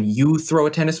 when you throw a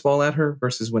tennis ball at her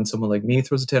versus when someone like me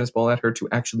throws a tennis ball at her, to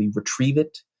actually retrieve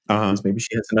it. Because maybe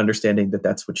she has an understanding that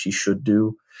that's what she should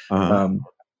do.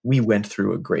 We went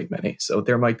through a great many. So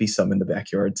there might be some in the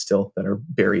backyard still that are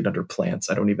buried under plants.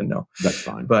 I don't even know. That's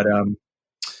fine. But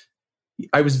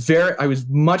I was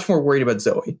much more worried about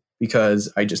Zoe, because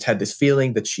I just had this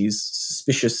feeling that she's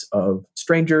suspicious of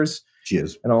strangers. She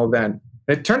is. And all of that. And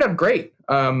it turned out great.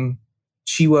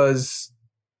 She was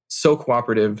so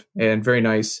cooperative and very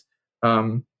nice.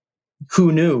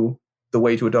 Who knew the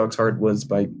way to a dog's heart was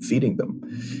by feeding them?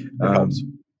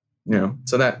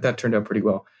 So that turned out pretty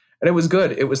well. And it was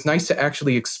good. It was nice to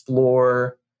actually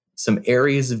explore some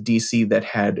areas of DC that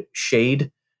had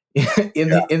shade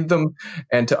in them,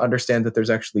 and to understand that there's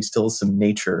actually still some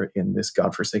nature in this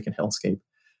godforsaken hellscape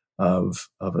of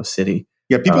a city.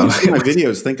 Yeah, people who see my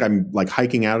videos think I'm like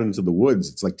hiking out into the woods.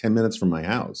 It's like 10 minutes from my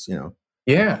house,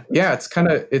 Yeah, it's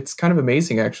kind of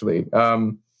amazing, actually.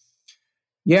 I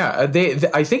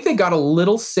think they got a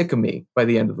little sick of me by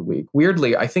the end of the week.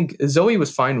 Weirdly, I think Zoe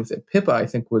was fine with it. Pippa, I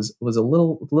think, was a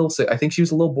little sick. I think she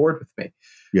was a little bored with me.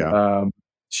 Yeah.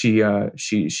 She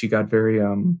got very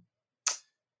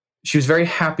she was very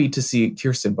happy to see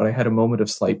Kirsten, but I had a moment of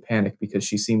slight panic because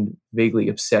she seemed vaguely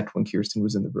upset when Kirsten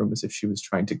was in the room, as if she was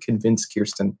trying to convince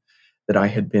Kirsten that I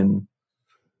had been.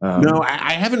 No,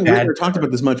 I haven't really talked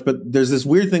about this much, but there's this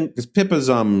weird thing because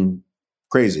Pippa's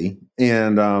crazy,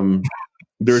 and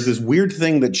there's this weird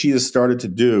thing that she has started to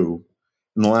do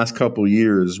in the last couple of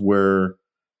years, where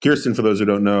Kirsten, for those who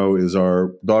don't know, is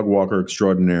our dog walker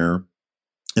extraordinaire,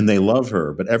 and they love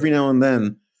her. But every now and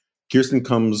then, Kirsten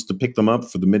comes to pick them up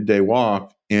for the midday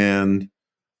walk, and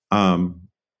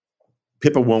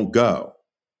Pippa won't go.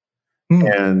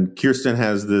 And Kirsten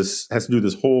has to do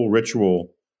this whole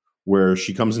ritual where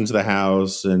she comes into the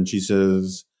house and she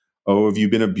says, "Oh, have you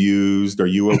been abused? Are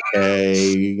you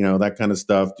okay?" That kind of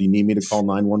stuff. "Do you need me to call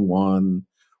 911?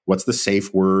 What's the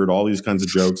safe word?" All these kinds of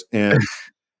jokes. And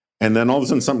then all of a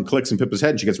sudden something clicks in Pippa's head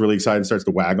and she gets really excited and starts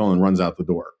to waggle and runs out the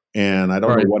door. And I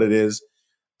don't know what it is.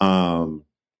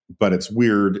 But it's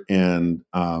weird. And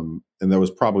there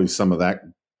was probably some of that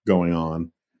going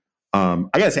on. I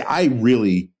gotta say, I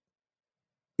really,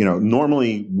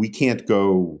 normally we can't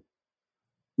go.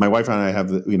 My wife and I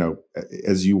have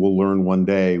as you will learn one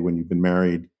day when you've been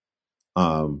married,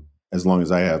 as long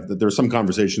as I have, that there are some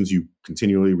conversations you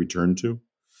continually return to.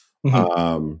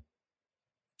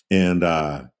 And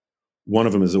one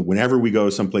of them is that whenever we go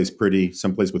someplace pretty,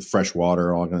 someplace with fresh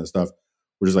water, all that kind of stuff,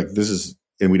 we're just like,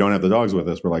 and we don't have the dogs with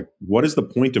us. We're like, what is the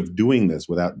point of doing this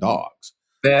without dogs?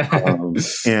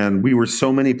 And we were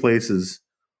so many places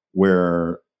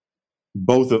where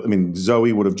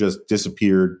Zoe would have just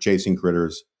disappeared chasing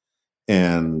critters,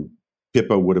 and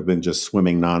Pippa would have been just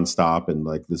swimming nonstop in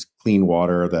like this clean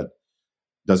water that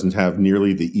doesn't have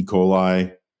nearly the E.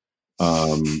 coli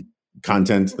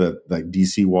content that like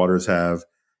DC waters have.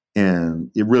 And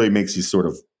it really makes you sort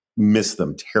of miss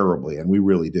them terribly. And we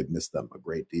really did miss them a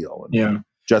great deal. And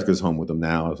Jessica's home with them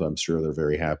now, so I'm sure they're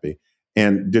very happy.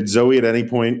 And did Zoe at any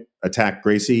point attack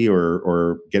Gracie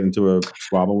or get into a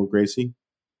squabble with Gracie?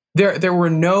 There were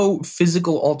no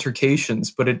physical altercations,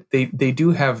 but they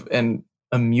do have an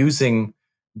amusing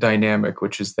dynamic,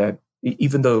 which is that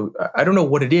even though I don't know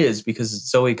what it is, because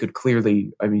Zoe could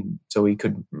clearly, Zoe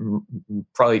could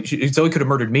Zoe could have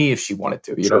murdered me if she wanted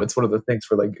to. You know, it's one of the things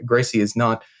where like Gracie is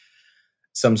not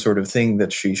some sort of thing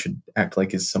that she should act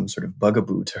like is some sort of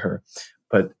bugaboo to her.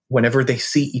 But whenever they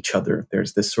see each other,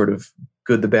 there's this sort of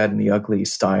good, the bad, and the ugly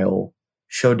style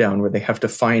showdown where they have to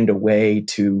find a way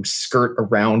to skirt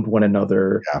around one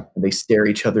another. Yeah. And they stare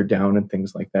each other down and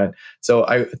things like that. So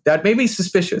that made me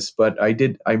suspicious, but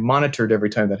I monitored every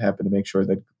time that happened to make sure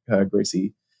that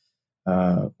Gracie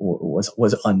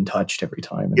was untouched every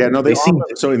time. And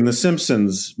so in The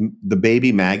Simpsons, the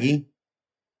baby Maggie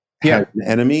had an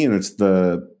enemy, and it's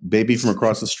the baby from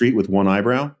across the street with one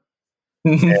eyebrow.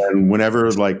 And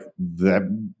whenever like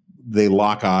that they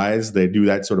lock eyes, they do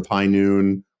that sort of high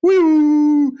noon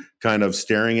woo kind of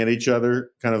staring at each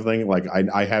other kind of thing. Like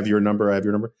I have your number, I have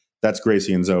your number. That's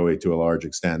Gracie and Zoe to a large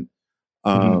extent.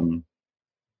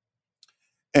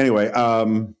 Anyway,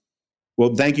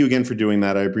 well, thank you again for doing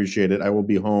that. I appreciate it. I will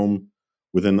be home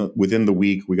within the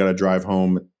week. We got to drive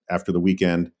home after the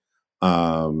weekend.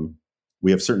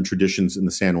 We have certain traditions in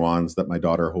the San Juans that my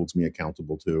daughter holds me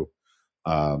accountable to.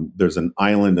 There's an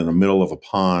island in the middle of a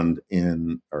pond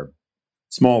or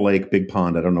small lake, big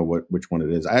pond. I don't know which one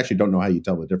it is. I actually don't know how you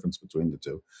tell the difference between the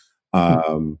two.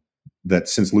 That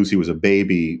since Lucy was a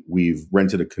baby, we've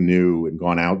rented a canoe and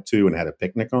gone out to and had a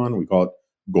picnic on. We call it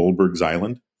Goldberg's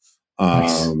Island.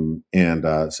 Nice.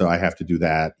 And so I have to do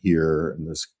that here. And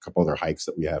there's a couple other hikes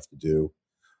that we have to do.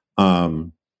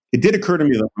 It did occur to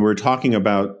me that we were talking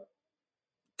about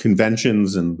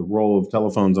conventions and the role of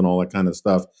telephones and all that kind of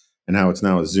stuff, and how it's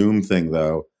now a Zoom thing,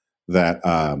 though, that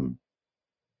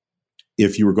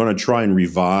if you were going to try and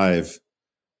revive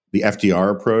the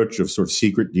FDR approach of sort of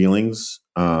secret dealings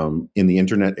in the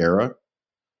internet era,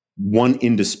 one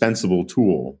indispensable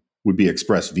tool would be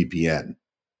ExpressVPN.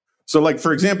 So, like,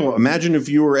 for example, imagine if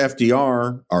you were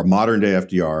FDR, or modern day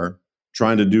FDR,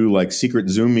 trying to do like secret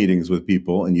Zoom meetings with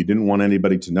people and you didn't want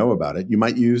anybody to know about it, you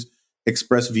might use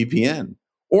ExpressVPN.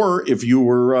 Or if you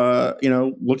were,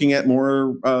 looking at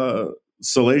more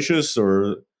salacious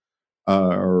or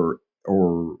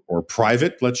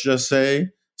private, let's just say,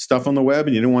 stuff on the web,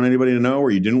 and you didn't want anybody to know,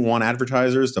 or you didn't want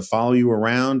advertisers to follow you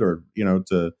around, or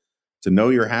to know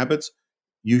your habits,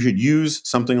 you should use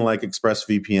something like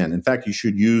ExpressVPN. In fact, you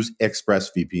should use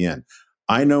ExpressVPN.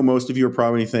 I know most of you are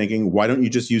probably thinking, why don't you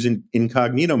just use an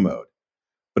incognito mode?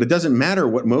 But it doesn't matter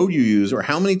what mode you use or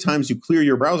how many times you clear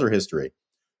your browser history.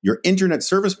 Your internet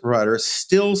service provider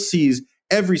still sees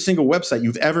every single website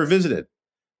you've ever visited.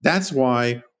 That's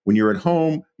why when you're at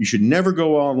home, you should never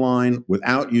go online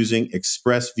without using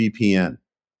ExpressVPN.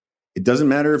 It doesn't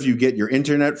matter if you get your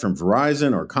internet from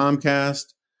Verizon or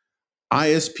Comcast.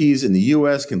 ISPs in the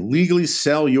US can legally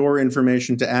sell your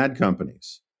information to ad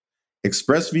companies.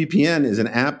 ExpressVPN is an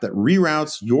app that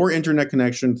reroutes your internet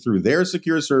connection through their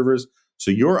secure servers so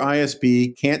your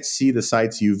ISP can't see the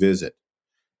sites you visit.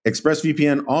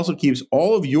 ExpressVPN also keeps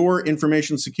all of your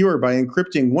information secure by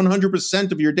encrypting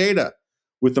 100% of your data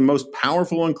with the most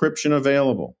powerful encryption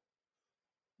available.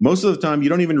 Most of the time, you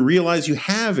don't even realize you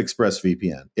have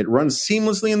ExpressVPN. It runs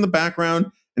seamlessly in the background,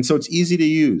 and so it's easy to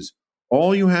use.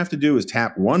 All you have to do is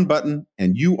tap one button,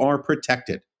 and you are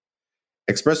protected.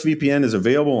 ExpressVPN is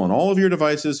available on all of your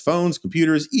devices, phones,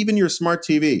 computers, even your smart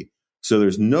TV, so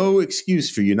there's no excuse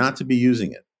for you not to be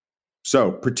using it.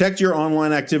 So protect your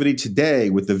online activity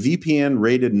today with the VPN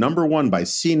rated #1 by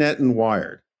CNET and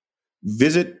Wired.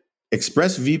 Visit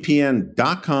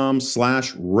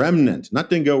expressvpn.com/remnant,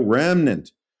 not dingo,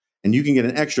 remnant, and you can get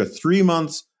an extra 3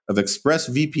 months of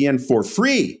ExpressVPN for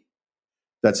free.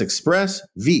 That's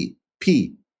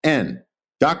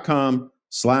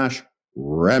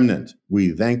expressvpn.com/remnant.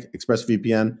 We thank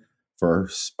ExpressVPN for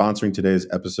sponsoring today's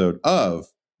episode of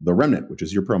The Remnant, which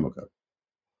is your promo code.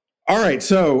 All right,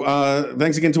 so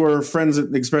thanks again to our friends at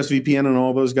ExpressVPN and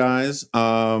all those guys.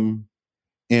 And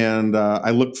I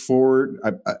look forward.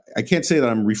 I can't say that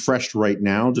I'm refreshed right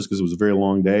now, just because it was a very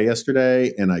long day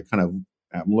yesterday, and I'm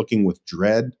looking with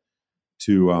dread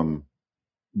to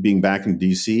being back in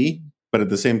DC. But at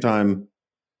the same time,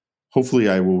 hopefully,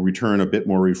 I will return a bit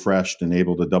more refreshed and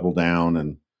able to double down.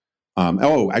 And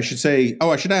I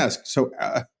should ask. So,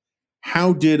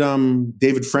 how did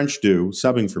David French do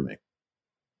subbing for me?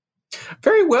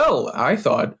 Very well, I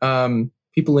thought.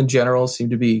 People in general seem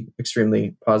to be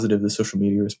extremely positive. The social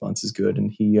media response is good,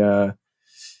 and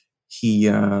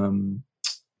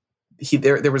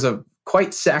there was a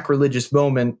quite sacrilegious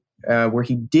moment where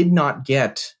he did not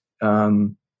get a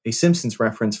Simpsons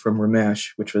reference from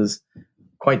Ramesh, which was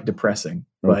quite depressing.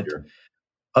 But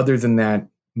other than that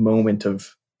moment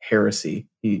of heresy,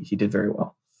 he did very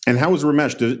well. And how was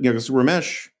Ramesh?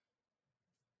 Ramesh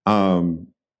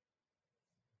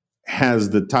has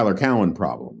the Tyler Cowen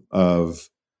problem of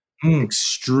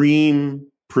extreme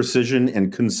precision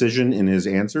and concision in his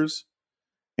answers.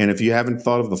 And if you haven't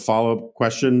thought of the follow-up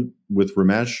question with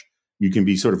Ramesh, you can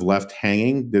be sort of left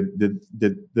hanging. Did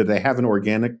they have an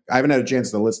organic? I haven't had a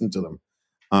chance to listen to them.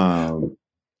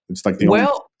 It's like the only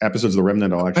episodes of The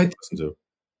Remnant I'll actually listen to.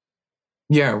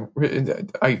 Yeah,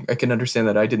 I can understand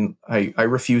that. I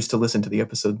refused to listen to the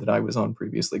episode that I was on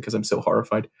previously because I'm so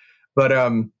horrified. But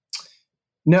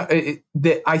no,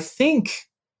 I think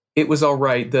it was all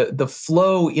right. The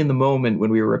flow in the moment when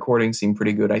we were recording seemed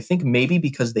pretty good. I think maybe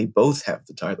because they both have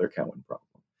the Tyler Cowen problem.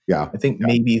 Yeah, I think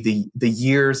maybe the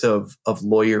years of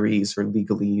lawyerese or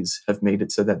legalese have made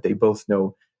it so that they both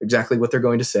know exactly what they're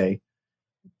going to say.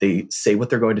 They say what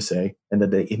they're going to say, and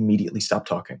then they immediately stop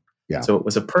talking. Yeah. So it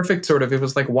was a perfect sort of. It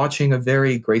was like watching a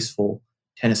very graceful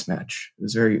tennis match.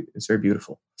 It's very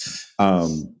beautiful.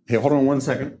 Hey, hold on 1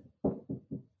 second.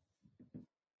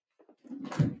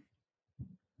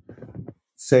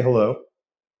 Say hello.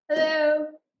 Hello.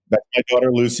 That's my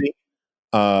daughter Lucy.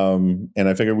 And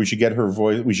I figured we should get her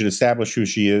voice. We should establish who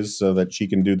she is so that she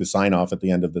can do the sign off at the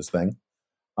end of this thing.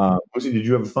 Lucy, did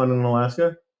you have fun in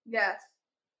Alaska? Yes.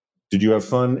 Did you have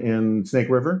fun in Snake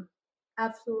River?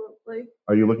 Absolutely.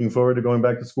 Are you looking forward to going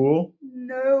back to school?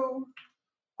 No.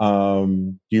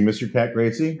 Do you miss your cat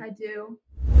Gracie? I do.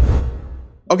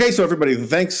 Okay, so everybody,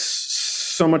 thanks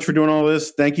so much for doing all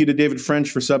this. Thank you to David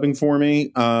French for subbing for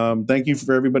me. Thank you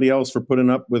for everybody else for putting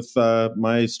up with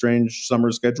my strange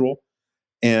summer schedule.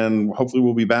 And hopefully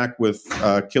we'll be back with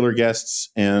killer guests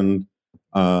and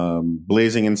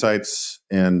blazing insights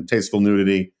and tasteful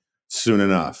nudity soon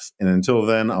enough. And until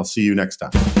then, I'll see you next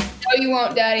time. No, you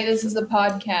won't, Daddy. This is a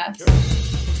podcast.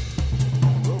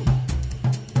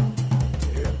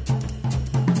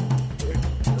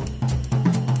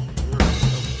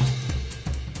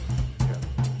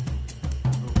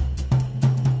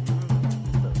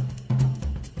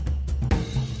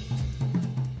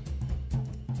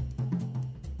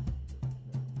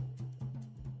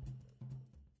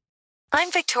 I'm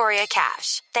Victoria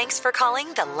Cash. Thanks for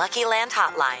calling the Lucky Land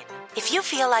Hotline. If you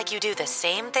feel like you do the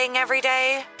same thing every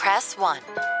day, press 1.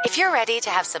 If you're ready to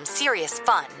have some serious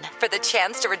fun for the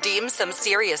chance to redeem some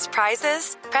serious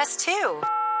prizes, press 2.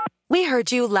 We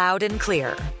heard you loud and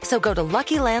clear. So go to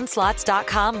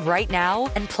LuckyLandSlots.com right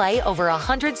now and play over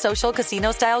 100 social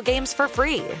casino-style games for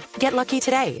free. Get lucky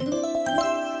today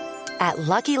at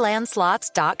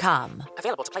LuckyLandSlots.com.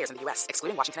 Available to players in the U.S.,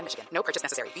 excluding Washington and Michigan. No purchase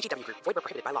necessary. VGW Group. Void where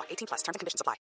prohibited by law. 18+. Terms and conditions apply.